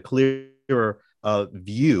as a clearer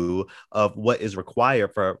view of what is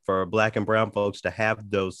required for Black and brown folks to have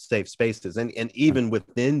those safe spaces. And even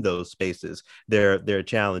within those spaces, there are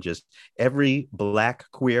challenges. Every Black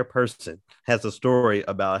queer person has a story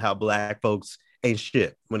about how Black folks ain't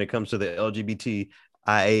shit when it comes to the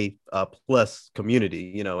LGBTIA plus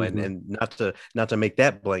community, Mhm. and not to make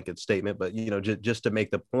that blanket statement, but just to make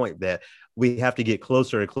the point that we have to get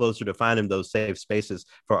closer and closer to finding those safe spaces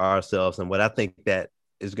for ourselves. And what I think that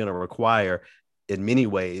is going to require in many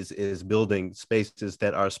ways is building spaces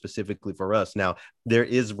that are specifically for us. Now, there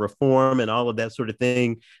is reform and all of that sort of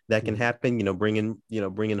thing that can Mhm. happen.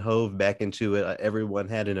 Bringing Hove back into it. Everyone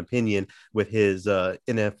had an opinion with his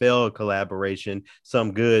NFL collaboration.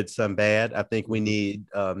 Some good, some bad. I think we Mhm. need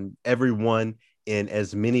everyone in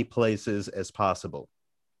as many places as possible.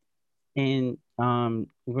 And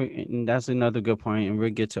And that's another good point, and we'll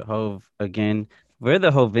get to Hove again. We're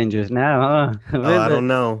the Hovengers now, huh? Oh, I don't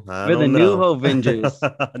know. I We're the don't new know. Hovengers.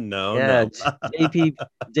 No, Yeah, no. JP,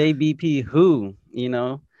 JBP, who,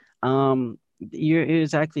 you're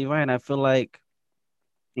exactly right. I feel like,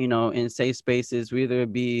 in safe spaces, whether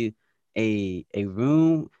it be a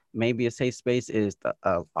room, maybe a safe space is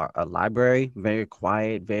a library, very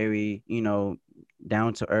quiet, very,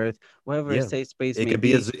 down to earth, whatever a Yeah. safe space It may could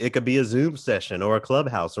be a be. it could be a Zoom session or a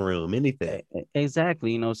clubhouse room, anything.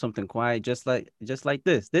 Exactly, something quiet, just like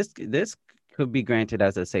this. This could be granted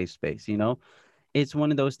as a safe space. It's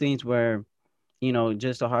one of those things where,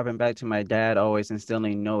 just to harping back to my dad always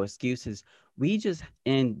instilling no excuses. We just,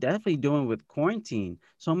 and definitely doing with quarantine,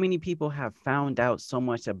 so many people have found out so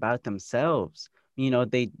much about themselves.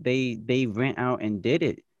 They rent out and did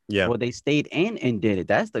it, Yeah. or they stayed in and did it.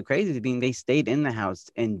 That's the crazy thing. They stayed in the house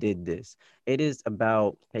and did this. It is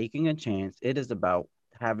about taking a chance. It is about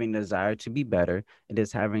having desire to be better. It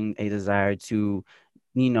is having a desire to,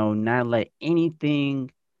 not let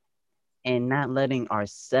anything, and not letting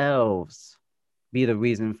ourselves be the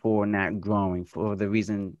reason for not growing, for the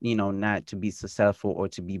reason, not to be successful or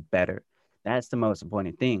to be better. That's the most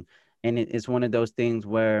important thing. And it's one of those things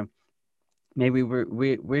where maybe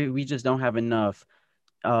we just don't have enough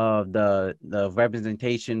of the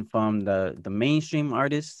representation from the mainstream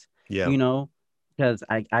artists, Yeah. you know, because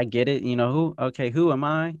I get it, who am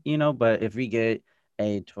I, but if we get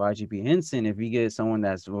a Taraji P Henson, if we get someone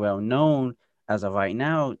that's well known as of right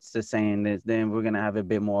now, it's just saying this, then we're gonna have a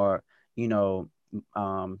bit more, you know,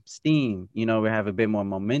 steam, we have a bit more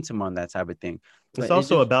momentum on that type of thing. It's But it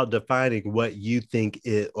also just about defining what you think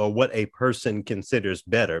it or what a person considers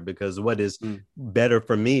better, because what is mm, better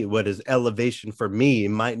for me, what is elevation for me,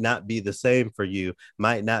 might not be the same for you,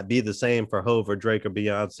 might not be the same for Hove or Drake or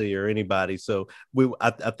Beyonce or anybody. So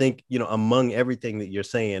I think, among everything that you're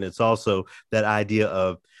saying, it's also that idea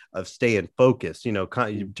of staying focused.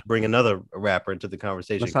 mm. To bring another rapper into the Let's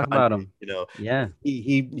conversation, talk Kanye. about them. You know, Yeah,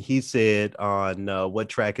 he said on what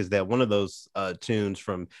track is that? One of those tunes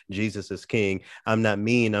from Jesus is King. I'm not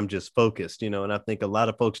mean, I'm just focused. And I think a lot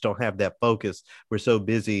of folks don't have that focus. We're so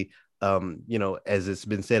busy, as it's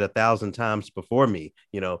been said 1,000 times before me,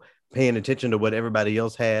 paying attention to what everybody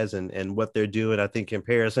else has and what they're doing. I think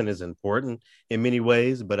comparison is important in many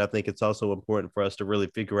ways, but I think it's also important for us to really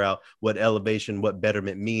figure out what elevation, what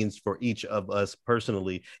betterment means for each of us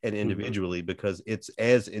personally and hmm individually, because it's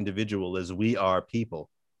as individual as we are people.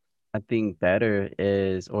 I think better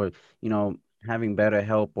is, or, you know, having better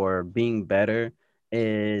help or being better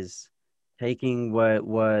is taking what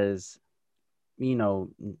was,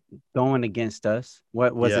 going against us,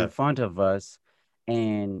 what was in Yeah. front of us,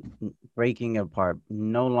 and breaking apart,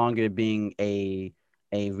 no longer being a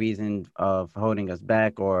reason of holding us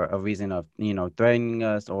back or a reason of, threatening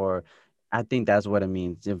us. Or I think that's what it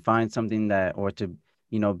means to find something that, or to,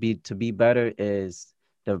 be better is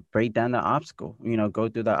to break down the obstacle, go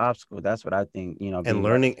through the obstacle. That's what I think, and being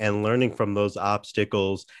better. learning from those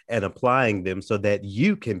obstacles and applying them so that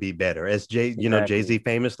you can be better, as Exactly. Jay-Z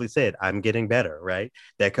famously said, I'm getting better, right?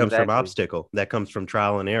 That comes from Exactly. obstacle, that comes from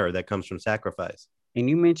trial and error, that comes from sacrifice. And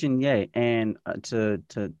you mentioned, yeah, and to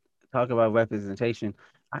talk about representation,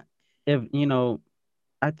 I, if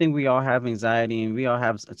I think we all have anxiety and we all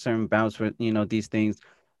have a certain bounce for these things,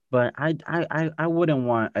 but I wouldn't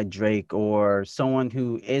want a Drake or someone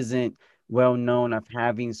who isn't well known of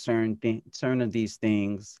having certain of these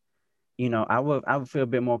things. I would feel a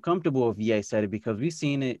bit more comfortable if Ye said it, because we've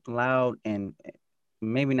seen it loud and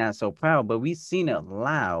maybe not so proud, but we've seen it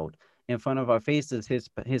loud in front of our faces. His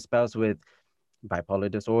spouse with bipolar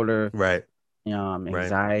disorder, Right. Right.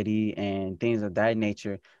 anxiety, and things of that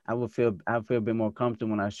nature. I feel a bit more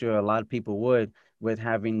comfortable, and I'm sure a lot of people would, with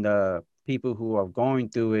having the people who are going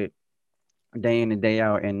through it day in and day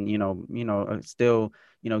out, and still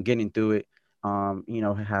getting through it.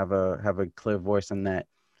 Have a clear voice on that.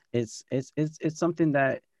 It's something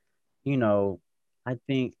that you know I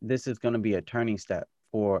think this is going to be a turning step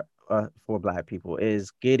for Black people,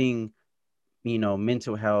 is getting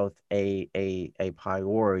mental health a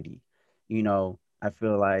priority. I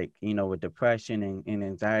feel like, with depression and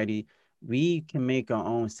anxiety, we can make our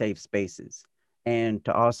own safe spaces. And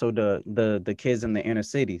to also the kids in the inner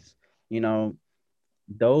cities, you know,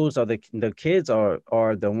 those are the kids are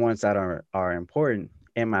the ones that are important.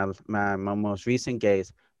 In my most recent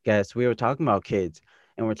guest, we were talking about kids,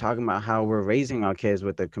 and we're talking about how we're raising our kids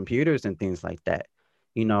with the computers and things like that.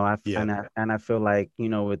 Yeah. And I feel like,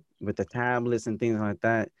 with the tablets and things like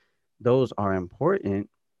that, those are important,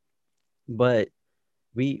 but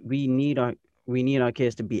we we need our we need our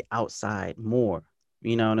kids to be outside more.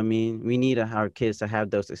 You know what I mean? We need our kids to have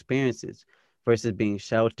those experiences versus being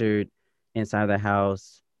sheltered inside the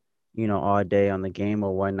house, all day on the game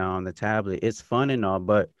or whatnot on the tablet. It's fun and all,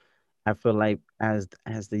 but I feel like as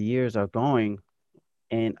the years are going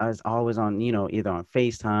and us always on, either on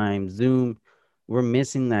FaceTime, Zoom, we're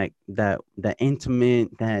missing that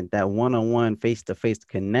intimate, that one-on-one face-to-face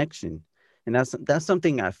connection. And that's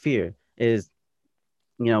something I fear is,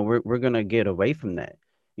 we're gonna get away from that.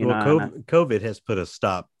 Well, And COVID has put a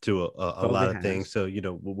stop to a COVID lot of things. has. So,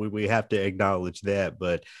 we have to acknowledge that.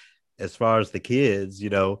 But as far as the kids,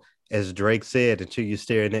 as Drake said, until you're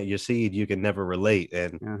staring at your seed, you can never relate.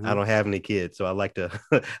 And I Uh-huh. don't have any kids. So I like to,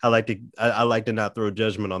 I like to not throw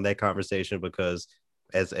judgment on that conversation because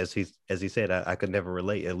as he said, I could never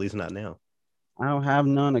relate, at least not now. I don't have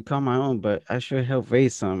none to call my own, but I sure help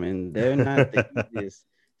raise some, and they're not the easiest.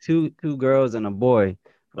 Two girls and a boy,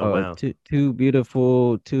 Oh, wow. two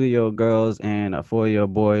beautiful 2-year-old girls and a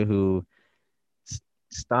 4-year-old boy who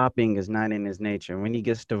stopping is not in his nature. When he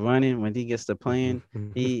gets to running, when he gets to playing,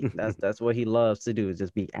 that's what he loves to do is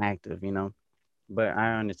just be active. But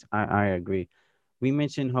I agree. We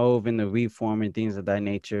mentioned Hove and the reform and things of that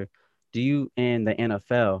nature. Do you and the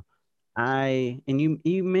NFL?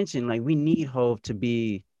 You mentioned like we need Hove to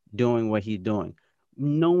be doing what he's doing.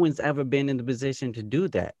 No one's ever been in the position to do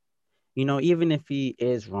that. Even if he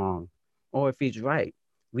is wrong or if he's right,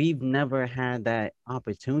 we've never had that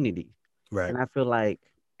opportunity. Right. And I feel like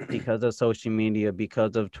because of social media,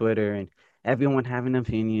 because of Twitter and everyone having an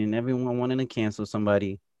opinion, everyone wanting to cancel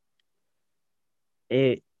somebody,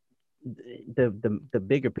 it the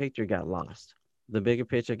bigger picture got lost. The bigger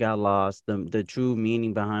picture got lost. The true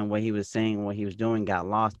meaning behind what he was saying, what he was doing, got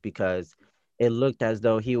lost because it looked as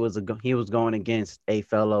though he was going against a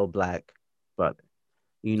fellow black brother.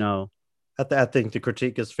 You know, I think the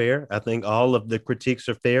critique is fair. I think all of the critiques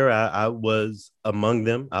are fair. I was among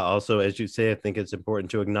them. I also, as you say, I think it's important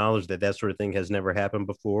to acknowledge that that sort of thing has never happened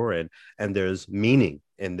before, and there's meaning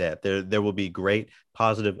in that. There will be great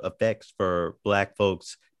positive effects for Black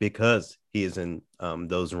folks because he is in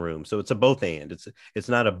those rooms. So it's a both and. It's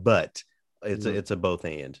not a but. you know, It's a both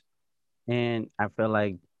and. and I feel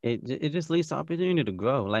like it just leaves the opportunity to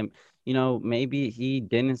grow. Like, maybe he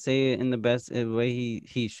didn't say it in the best way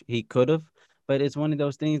he could have, but it's one of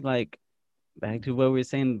those things like back to what we were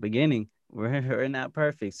saying in the beginning, we're not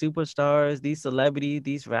perfect. Superstars, these celebrities,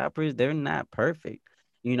 these rappers, they're not perfect,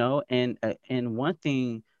 and one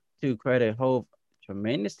thing to credit Hove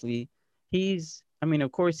tremendously, I mean,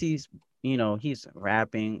 of course, he's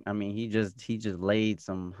rapping. I mean, he just laid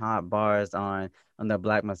some hot bars on the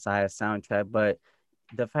Black Messiah soundtrack, but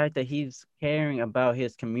the fact that he's caring about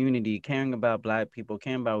his community, caring about Black people,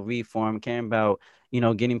 caring about reform, caring about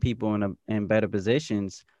getting people in better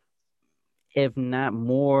positions, if not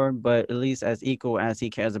more, but at least as equal as he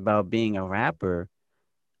cares about being a rapper,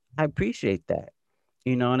 I appreciate that.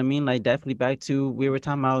 You know what I mean? Like definitely back to we were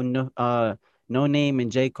talking about No Name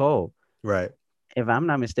and J. Cole. Right. If I'm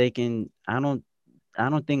not mistaken, I don't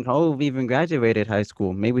think Hove even graduated high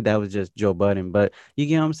school. Maybe that was just Joe Budden, but you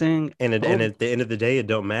get what I'm saying? And Hove, at the end of the day, it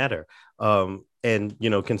don't matter. And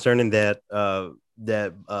concerning that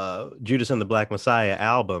Judas and the Black Messiah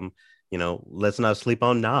album, let's not sleep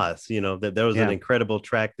on Nas. That there was an yeah. incredible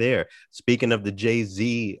track there. Speaking of the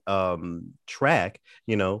Jay-Z track,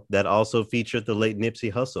 that also featured the late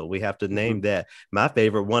Nipsey Hussle. We have to name Mhm, that. My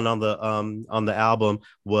favorite one on the album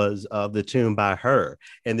was the tune by Her.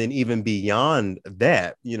 And then even beyond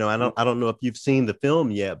that, mhm, I don't know if you've seen the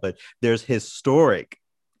film yet, but there's historic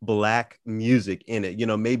Black music in it,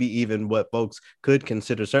 maybe even what folks could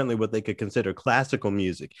consider, certainly what they could consider classical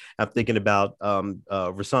music. I'm thinking about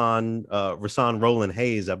Rasan Roland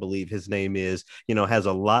Hayes, I believe his name is, has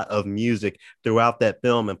a lot of music throughout that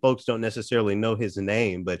film, and folks don't necessarily know his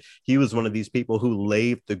name, but he was one of these people who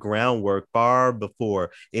laid the groundwork far before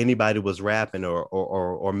anybody was rapping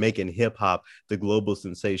or making hip hop the global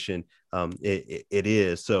sensation it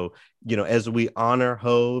is. So, as we honor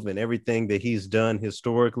Hove and everything that he's done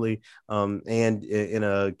historically, and in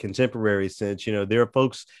a contemporary sense, there are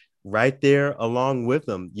folks right there along with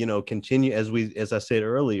them, continue, as I said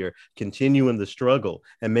earlier, continuing the struggle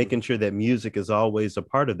and mhm. making sure that music is always a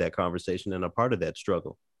part of that conversation and a part of that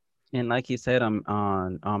struggle. And like you said, I'm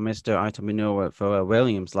on Mr. Entrepreneur with Pharrell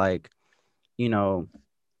Williams, like, you know,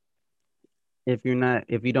 if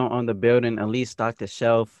you don't own the building, at least stock the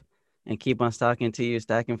shelf and keep on stocking till you're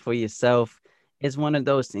stacking for yourself. It's one of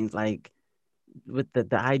those things like with the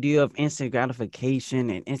idea of instant gratification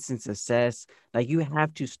and instant success, like you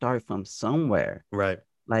have to start from somewhere. Right.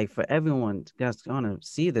 Like for everyone that's gonna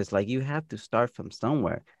see this, like you have to start from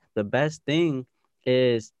somewhere. The best thing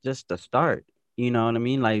is just to start. You know what I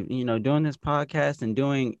mean? Like, doing this podcast and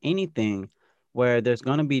doing anything where there's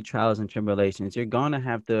going to be trials and tribulations. You're going to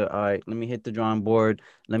have to, all right, let me hit the drawing board.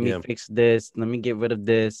 Let me Yeah, fix this. Let me get rid of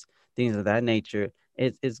this, things of that nature.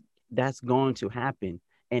 It's that's going to happen.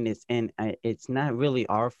 It's not really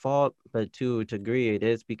our fault, but to a degree it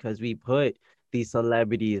is because we put these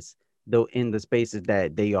celebrities though in the spaces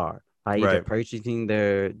that they are by either right. purchasing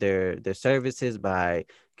their services, by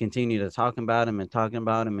continue to talking about them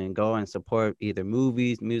and go and support either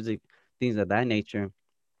movies, music, things of that nature.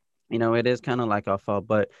 It is kind of like our fault,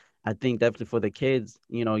 but I think definitely for the kids,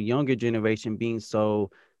 younger generation being so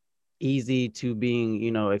easy to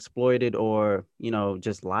being exploited or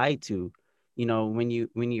just lied to.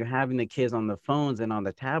 When you're having the kids on the phones and on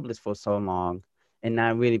the tablets for so long and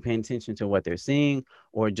not really paying attention to what they're seeing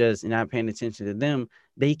or just not paying attention to them,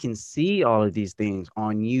 they can see all of these things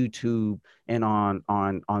on YouTube and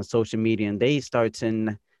on social media, and they start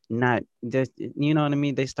to not just, what I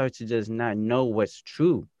mean, they start to just not know what's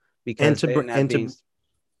true And because to they're br- not and being. to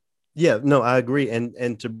Yeah, no, I agree.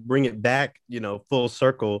 And to bring it back, full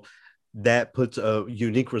circle, that puts a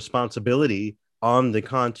unique responsibility on the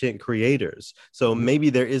content creators. So Mhm. maybe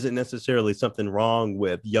there isn't necessarily something wrong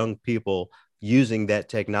with young people using that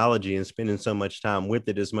technology and spending so much time with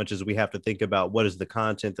it, as much as we have to think about what is the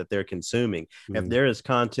content that they're consuming. If Mhm. there is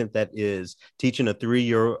content that is teaching a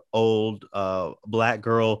 3-year-old Black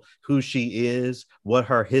girl who she is, what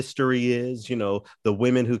her history is, the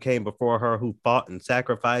women who came before her who fought and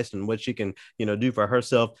sacrificed, and what she can, do for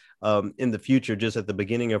herself in the future, just at the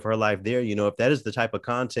beginning of her life there, if that is the type of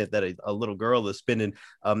content that a little girl is spending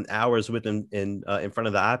hours with in front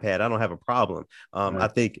of the iPad, I don't have a problem. I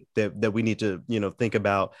Right. think that we need to, think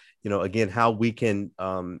about, again, how we can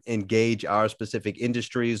engage our specific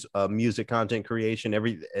industries, music, content creation,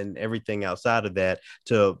 everything outside of that,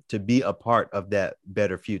 to be a part of that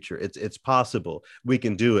better future. It's possible. We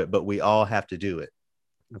can do it, but we all have to do it.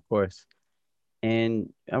 Of course.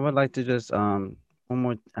 And I would like to just one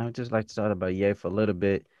more. I would just like to talk about Ye for a little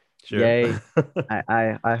bit. Sure. Ye,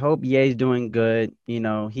 I hope Ye's doing good.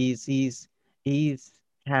 He's he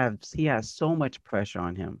has so much pressure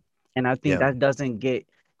on him, and I think Yeah, that doesn't get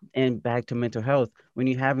and back to mental health when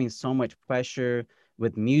you're having so much pressure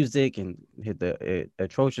with music and the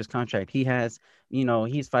atrocious contract he has.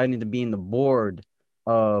 He's fighting to be in the board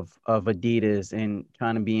of Adidas and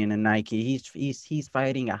trying to be in a Nike. He's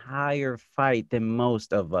fighting a higher fight than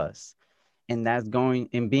most of us, and that's going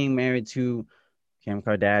and being married to Kim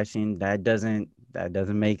Kardashian. That doesn't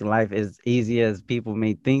make life as easy as people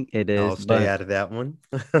may think it I'll is, stay but out of that one.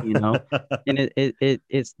 you know, and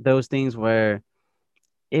it's those things where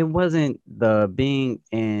it wasn't the being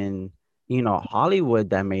in Hollywood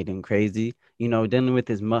that made him crazy. Dealing with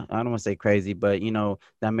his I don't want to say crazy, but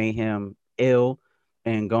that made him ill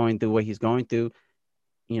and going through what he's going through.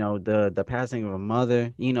 The passing of a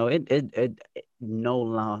mother. It no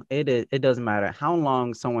long it doesn't matter how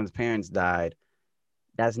long someone's parents died.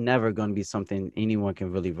 That's never going to be something anyone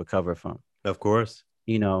can really recover from. Of course.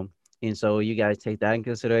 you know. And so you got to take that in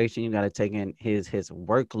consideration. You got to take in his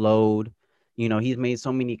workload. He's made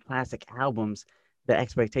so many classic albums. The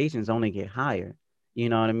expectations only get higher. You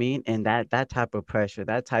know what I mean? And that type of pressure,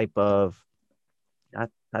 that type of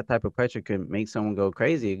pressure could make someone go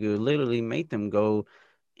crazy. It could literally make them go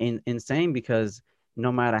insane because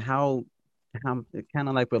no matter how kind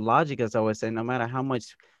of like with logic, as I always say, no matter how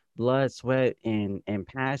much blood, sweat, and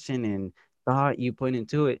passion and thought you put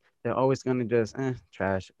into it, they're always gonna just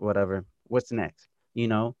trash, whatever. What's next? You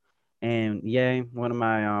know? And yeah, one of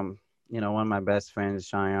my best friends,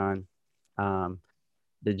 Cheyenne, um,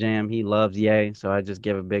 the Jam, he loves Ye, so I just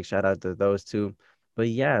give a big shout out to those two. But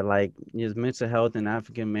yeah, like his mental health in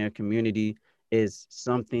African American community is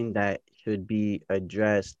something that should be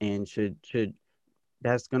addressed and should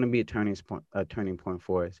that's going to be a turning point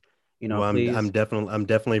for us. Well, Please. I'm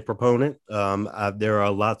definitely a proponent. There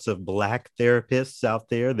are lots of Black therapists out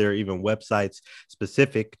there. There are even websites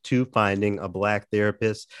specific to finding a Black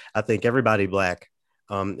therapist. I think everybody Black,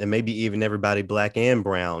 and maybe even everybody Black and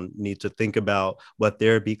Brown, need to think about what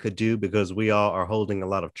therapy could do, because we all are holding a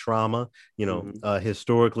lot of trauma, Mhm.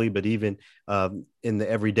 historically, but even in the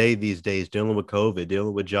everyday these days, dealing with COVID,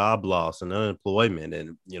 dealing with job loss and unemployment,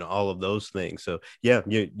 and all of those things. So yeah,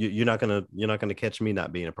 you're not gonna catch me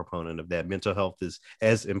not being a proponent of that. Mental health is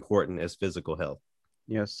as important as physical health.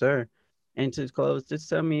 Yes, sir. And to close, just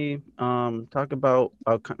tell me, talk about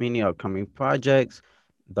any upcoming projects,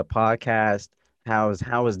 the podcast. How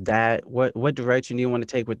is that? What direction do you want to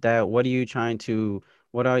take with that? What are you trying to?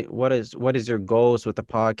 What is your goals with the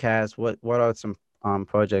podcast? What are some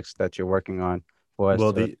projects that you're working on for us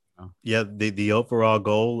Well, to? Yeah, the overall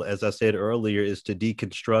goal, as I said earlier, is to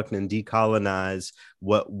deconstruct and decolonize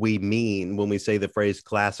what we mean when we say the phrase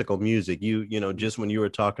classical music. You know, just when you were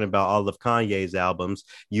talking about all of Kanye's albums,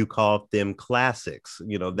 you called them classics.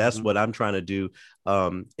 You know, that's Mm-hmm. what I'm trying to do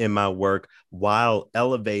in my work, while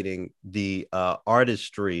elevating the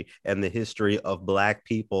artistry and the history of Black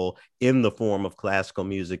people in the form of classical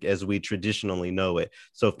music as we traditionally know it.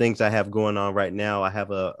 So things I have going on right now, I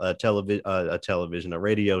have a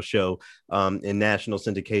radio show in national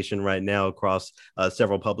syndication right now across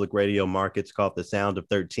several public radio markets called The Sound of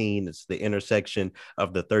 13. It's the intersection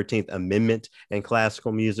of the 13th Amendment and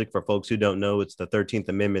classical music. For folks who don't know, it's the 13th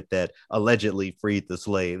Amendment that allegedly freed the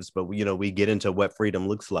slaves. But, you know, we get into what freedom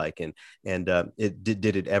looks like, and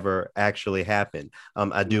did it ever actually happen?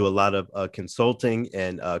 I do a lot of consulting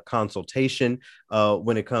and consultation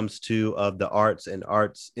when it comes to the arts and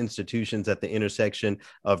arts institutions at the intersection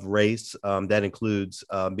of race. That includes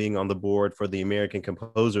being on the board for the American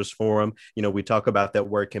Composers Forum. You know, we talk about that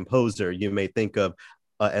word composer. You may think of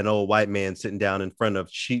an old white man sitting down in front of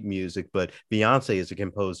sheet music, but Beyonce is a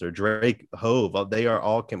composer. Drake, Hove, they are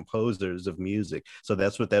all composers of music. So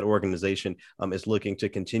that's what that organization is looking to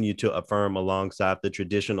continue to affirm alongside the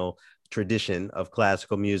traditional tradition of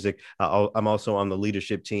classical music. I'm also on the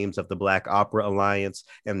leadership teams of the Black Opera Alliance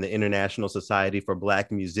and the International Society for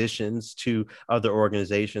Black Musicians, two other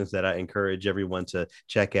organizations that I encourage everyone to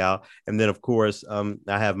check out. And then, of course, I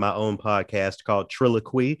have my own podcast called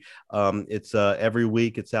Triloquy. It's every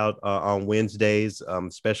week. It's out on Wednesdays.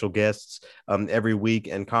 Special guests every week,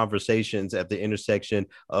 and conversations at the intersection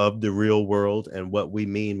of the real world and what we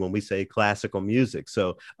mean when we say classical music.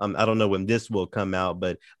 So I don't know when this will come out,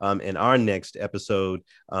 but in our next episode,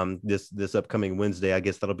 this upcoming Wednesday, I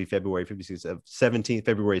guess that'll be February 17th,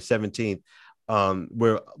 February 17th.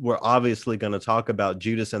 We're obviously going to talk about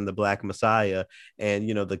Judas and the Black Messiah, and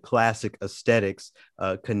you know, the classic aesthetics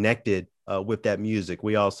connected with that music.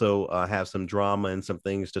 We also have some drama and some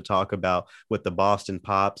things to talk about with the Boston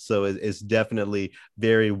Pops. So it's definitely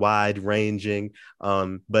very wide ranging.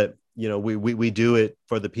 But you know, we do it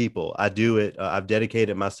for the people. I do it. I've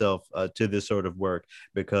dedicated myself to this sort of work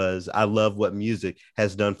because I love what music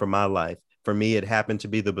has done for my life. For me, it happened to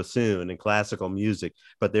be the bassoon and classical music,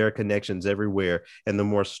 but there are connections everywhere. And the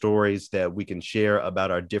more stories that we can share about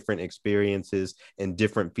our different experiences in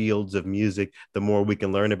different fields of music, the more we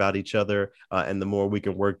can learn about each other, and the more we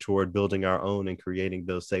can work toward building our own and creating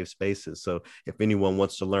those safe spaces. So if anyone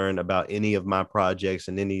wants to learn about any of my projects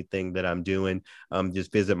and anything that I'm doing,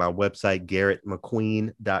 just visit my website,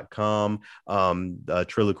 garrettmcqueen.com.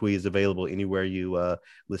 Triloquy is available anywhere you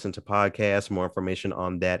listen to podcasts. More information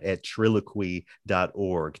on that at triloquy.org,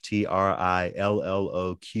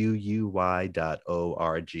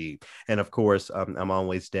 TRILLOQUY.org. And of course, I'm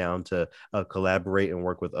always down to collaborate and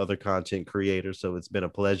work with other content creators. So it's been a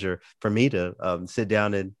pleasure for me to sit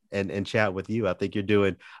down and chat with you. I think you're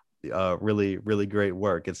doing really, really great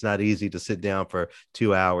work. It's not easy to sit down for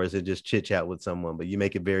 2 hours and just chit chat with someone, but you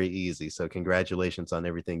make it very easy. So congratulations on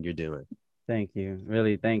everything you're doing. Thank you.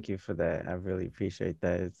 Really, thank you for that. I really appreciate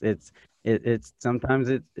that. It's sometimes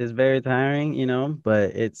it's very tiring,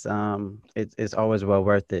 but it's always well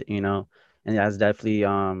worth it, And that's definitely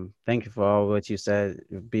thank you for all what you said.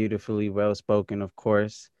 Beautifully well spoken, of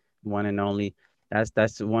course. One and only.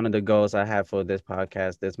 That's one of the goals I have for this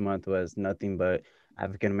podcast this month was nothing but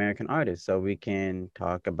African American artists. So we can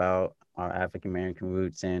talk about our African American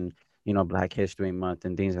roots and, Black History Month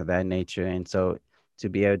and things of that nature. And so to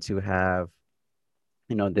be able to have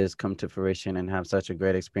this come to fruition and have such a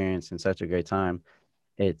great experience and such a great time.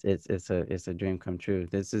 It's a dream come true.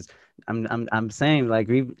 This is I'm saying like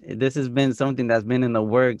this has been something that's been in the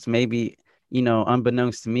works, maybe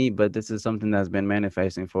unbeknownst to me, but this is something that's been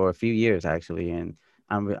manifesting for a few years actually, and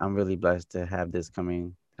I'm really blessed to have this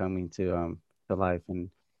coming to life. And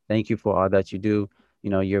thank you for all that you do.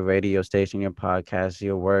 Your radio station, your podcast,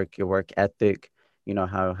 your work ethic.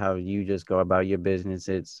 How you just go about your business.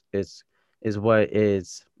 It's what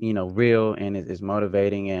is real, and it is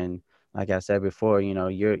motivating. And like I said before,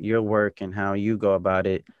 your work and how you go about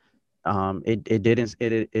it, it did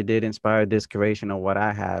inspire this creation of what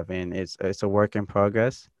I have, and it's a work in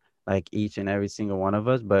progress, like each and every single one of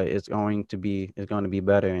us. But it's going to be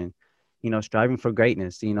better, and striving for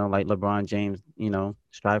greatness. Like LeBron James,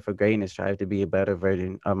 strive for greatness, strive to be a better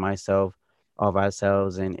version of myself, of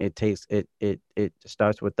ourselves, and it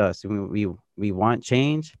starts with us. We want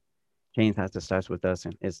change. Change has to start with us,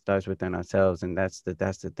 and it starts within ourselves, and that's the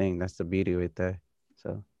thing. That's the beauty right there.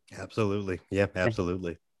 So, Absolutely. Yeah, eh,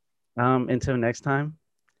 absolutely. until next time.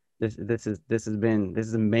 This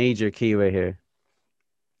is a major key right here.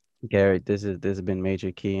 Garrett, this has been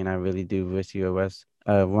Major Key, and I really do wish you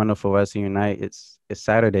a wonderful rest of your night. It's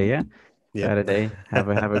Saturday, yeah, Yep. Saturday. Have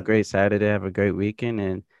a great Saturday. Have a great weekend,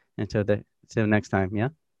 and until next time, yeah.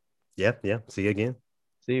 Yep. Yeah. See you again.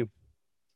 See you.